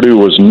 Purdue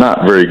was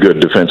not very good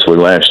defensively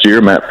last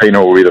year. Matt Painter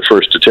will be the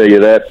first to tell you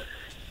that.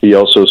 He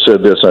also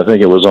said this, I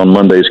think it was on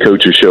Monday's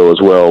coaches show as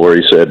well, where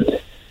he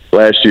said,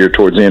 last year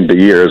towards the end of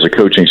the year as a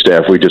coaching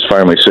staff, we just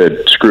finally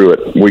said, screw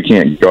it, we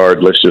can't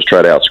guard, let's just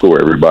try to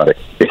outscore everybody.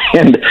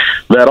 And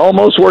that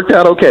almost worked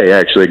out okay,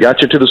 actually.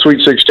 Got you to the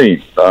Sweet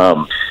 16.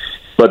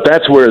 But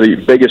that's where the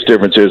biggest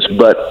difference is.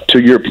 But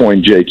to your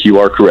point, Jake, you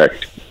are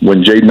correct.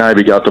 When Jaden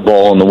Ivey got the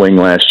ball on the wing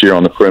last year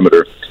on the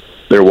perimeter,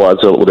 there was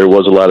a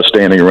lot of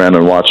standing around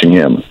and watching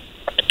him,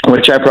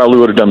 which I probably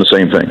would have done the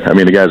same thing. I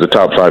mean, the guy's a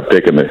top 5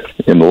 pick in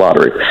the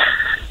lottery.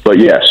 But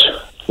yes,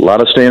 a lot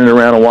of standing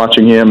around and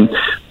watching him,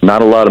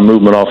 not a lot of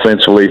movement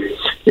offensively.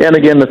 And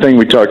again, the thing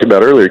we talked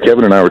about earlier,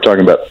 Kevin and I were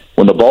talking about,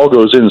 when the ball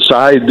goes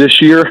inside this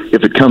year,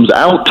 if it comes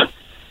out,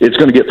 it's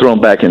going to get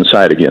thrown back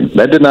inside again.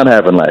 That did not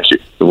happen last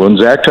year. When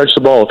Zach touched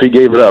the ball, if he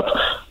gave it up,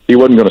 he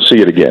wasn't going to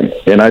see it again.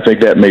 And I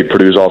think that made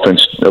Purdue's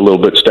offense a little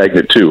bit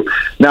stagnant too.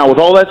 Now, with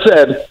all that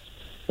said,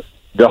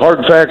 the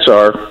hard facts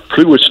are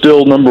Purdue was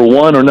still number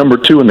 1 or number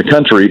 2 in the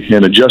country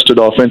in adjusted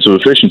offensive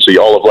efficiency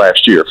all of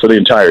last year, for the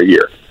entire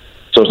year.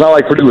 So it's not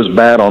like Purdue was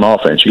bad on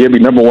offense. You can't be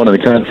number 1 in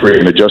the country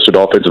in adjusted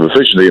offensive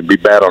efficiency and be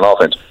bad on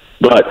offense.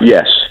 But,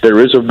 yes, there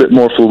is a bit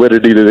more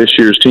fluidity to this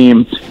year's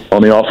team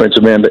on the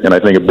offensive end, and I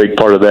think a big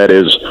part of that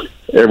is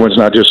everyone's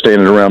not just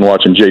standing around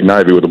watching Jaden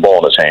Ivey with the ball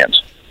in his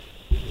hands.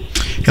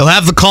 He'll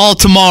have the call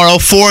tomorrow,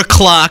 4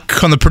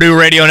 o'clock on the Purdue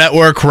Radio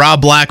Network.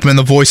 Rob Blackman,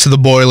 the voice of the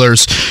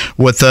Boilers,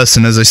 with us.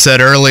 And as I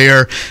said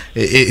earlier,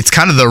 it's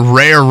kind of the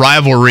rare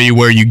rivalry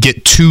where you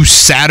get 2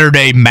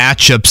 Saturday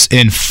matchups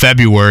in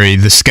February.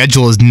 The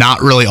schedule has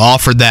not really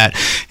offered that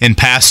in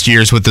past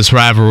years with this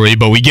rivalry,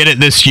 but we get it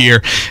this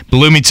year.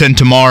 Bloomington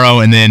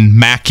tomorrow, and then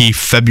Mackey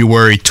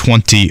February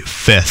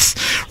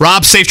 25th.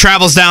 Rob, safe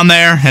travels down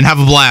there, and have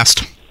a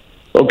blast.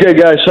 Okay,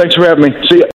 guys. Thanks for having me. See ya.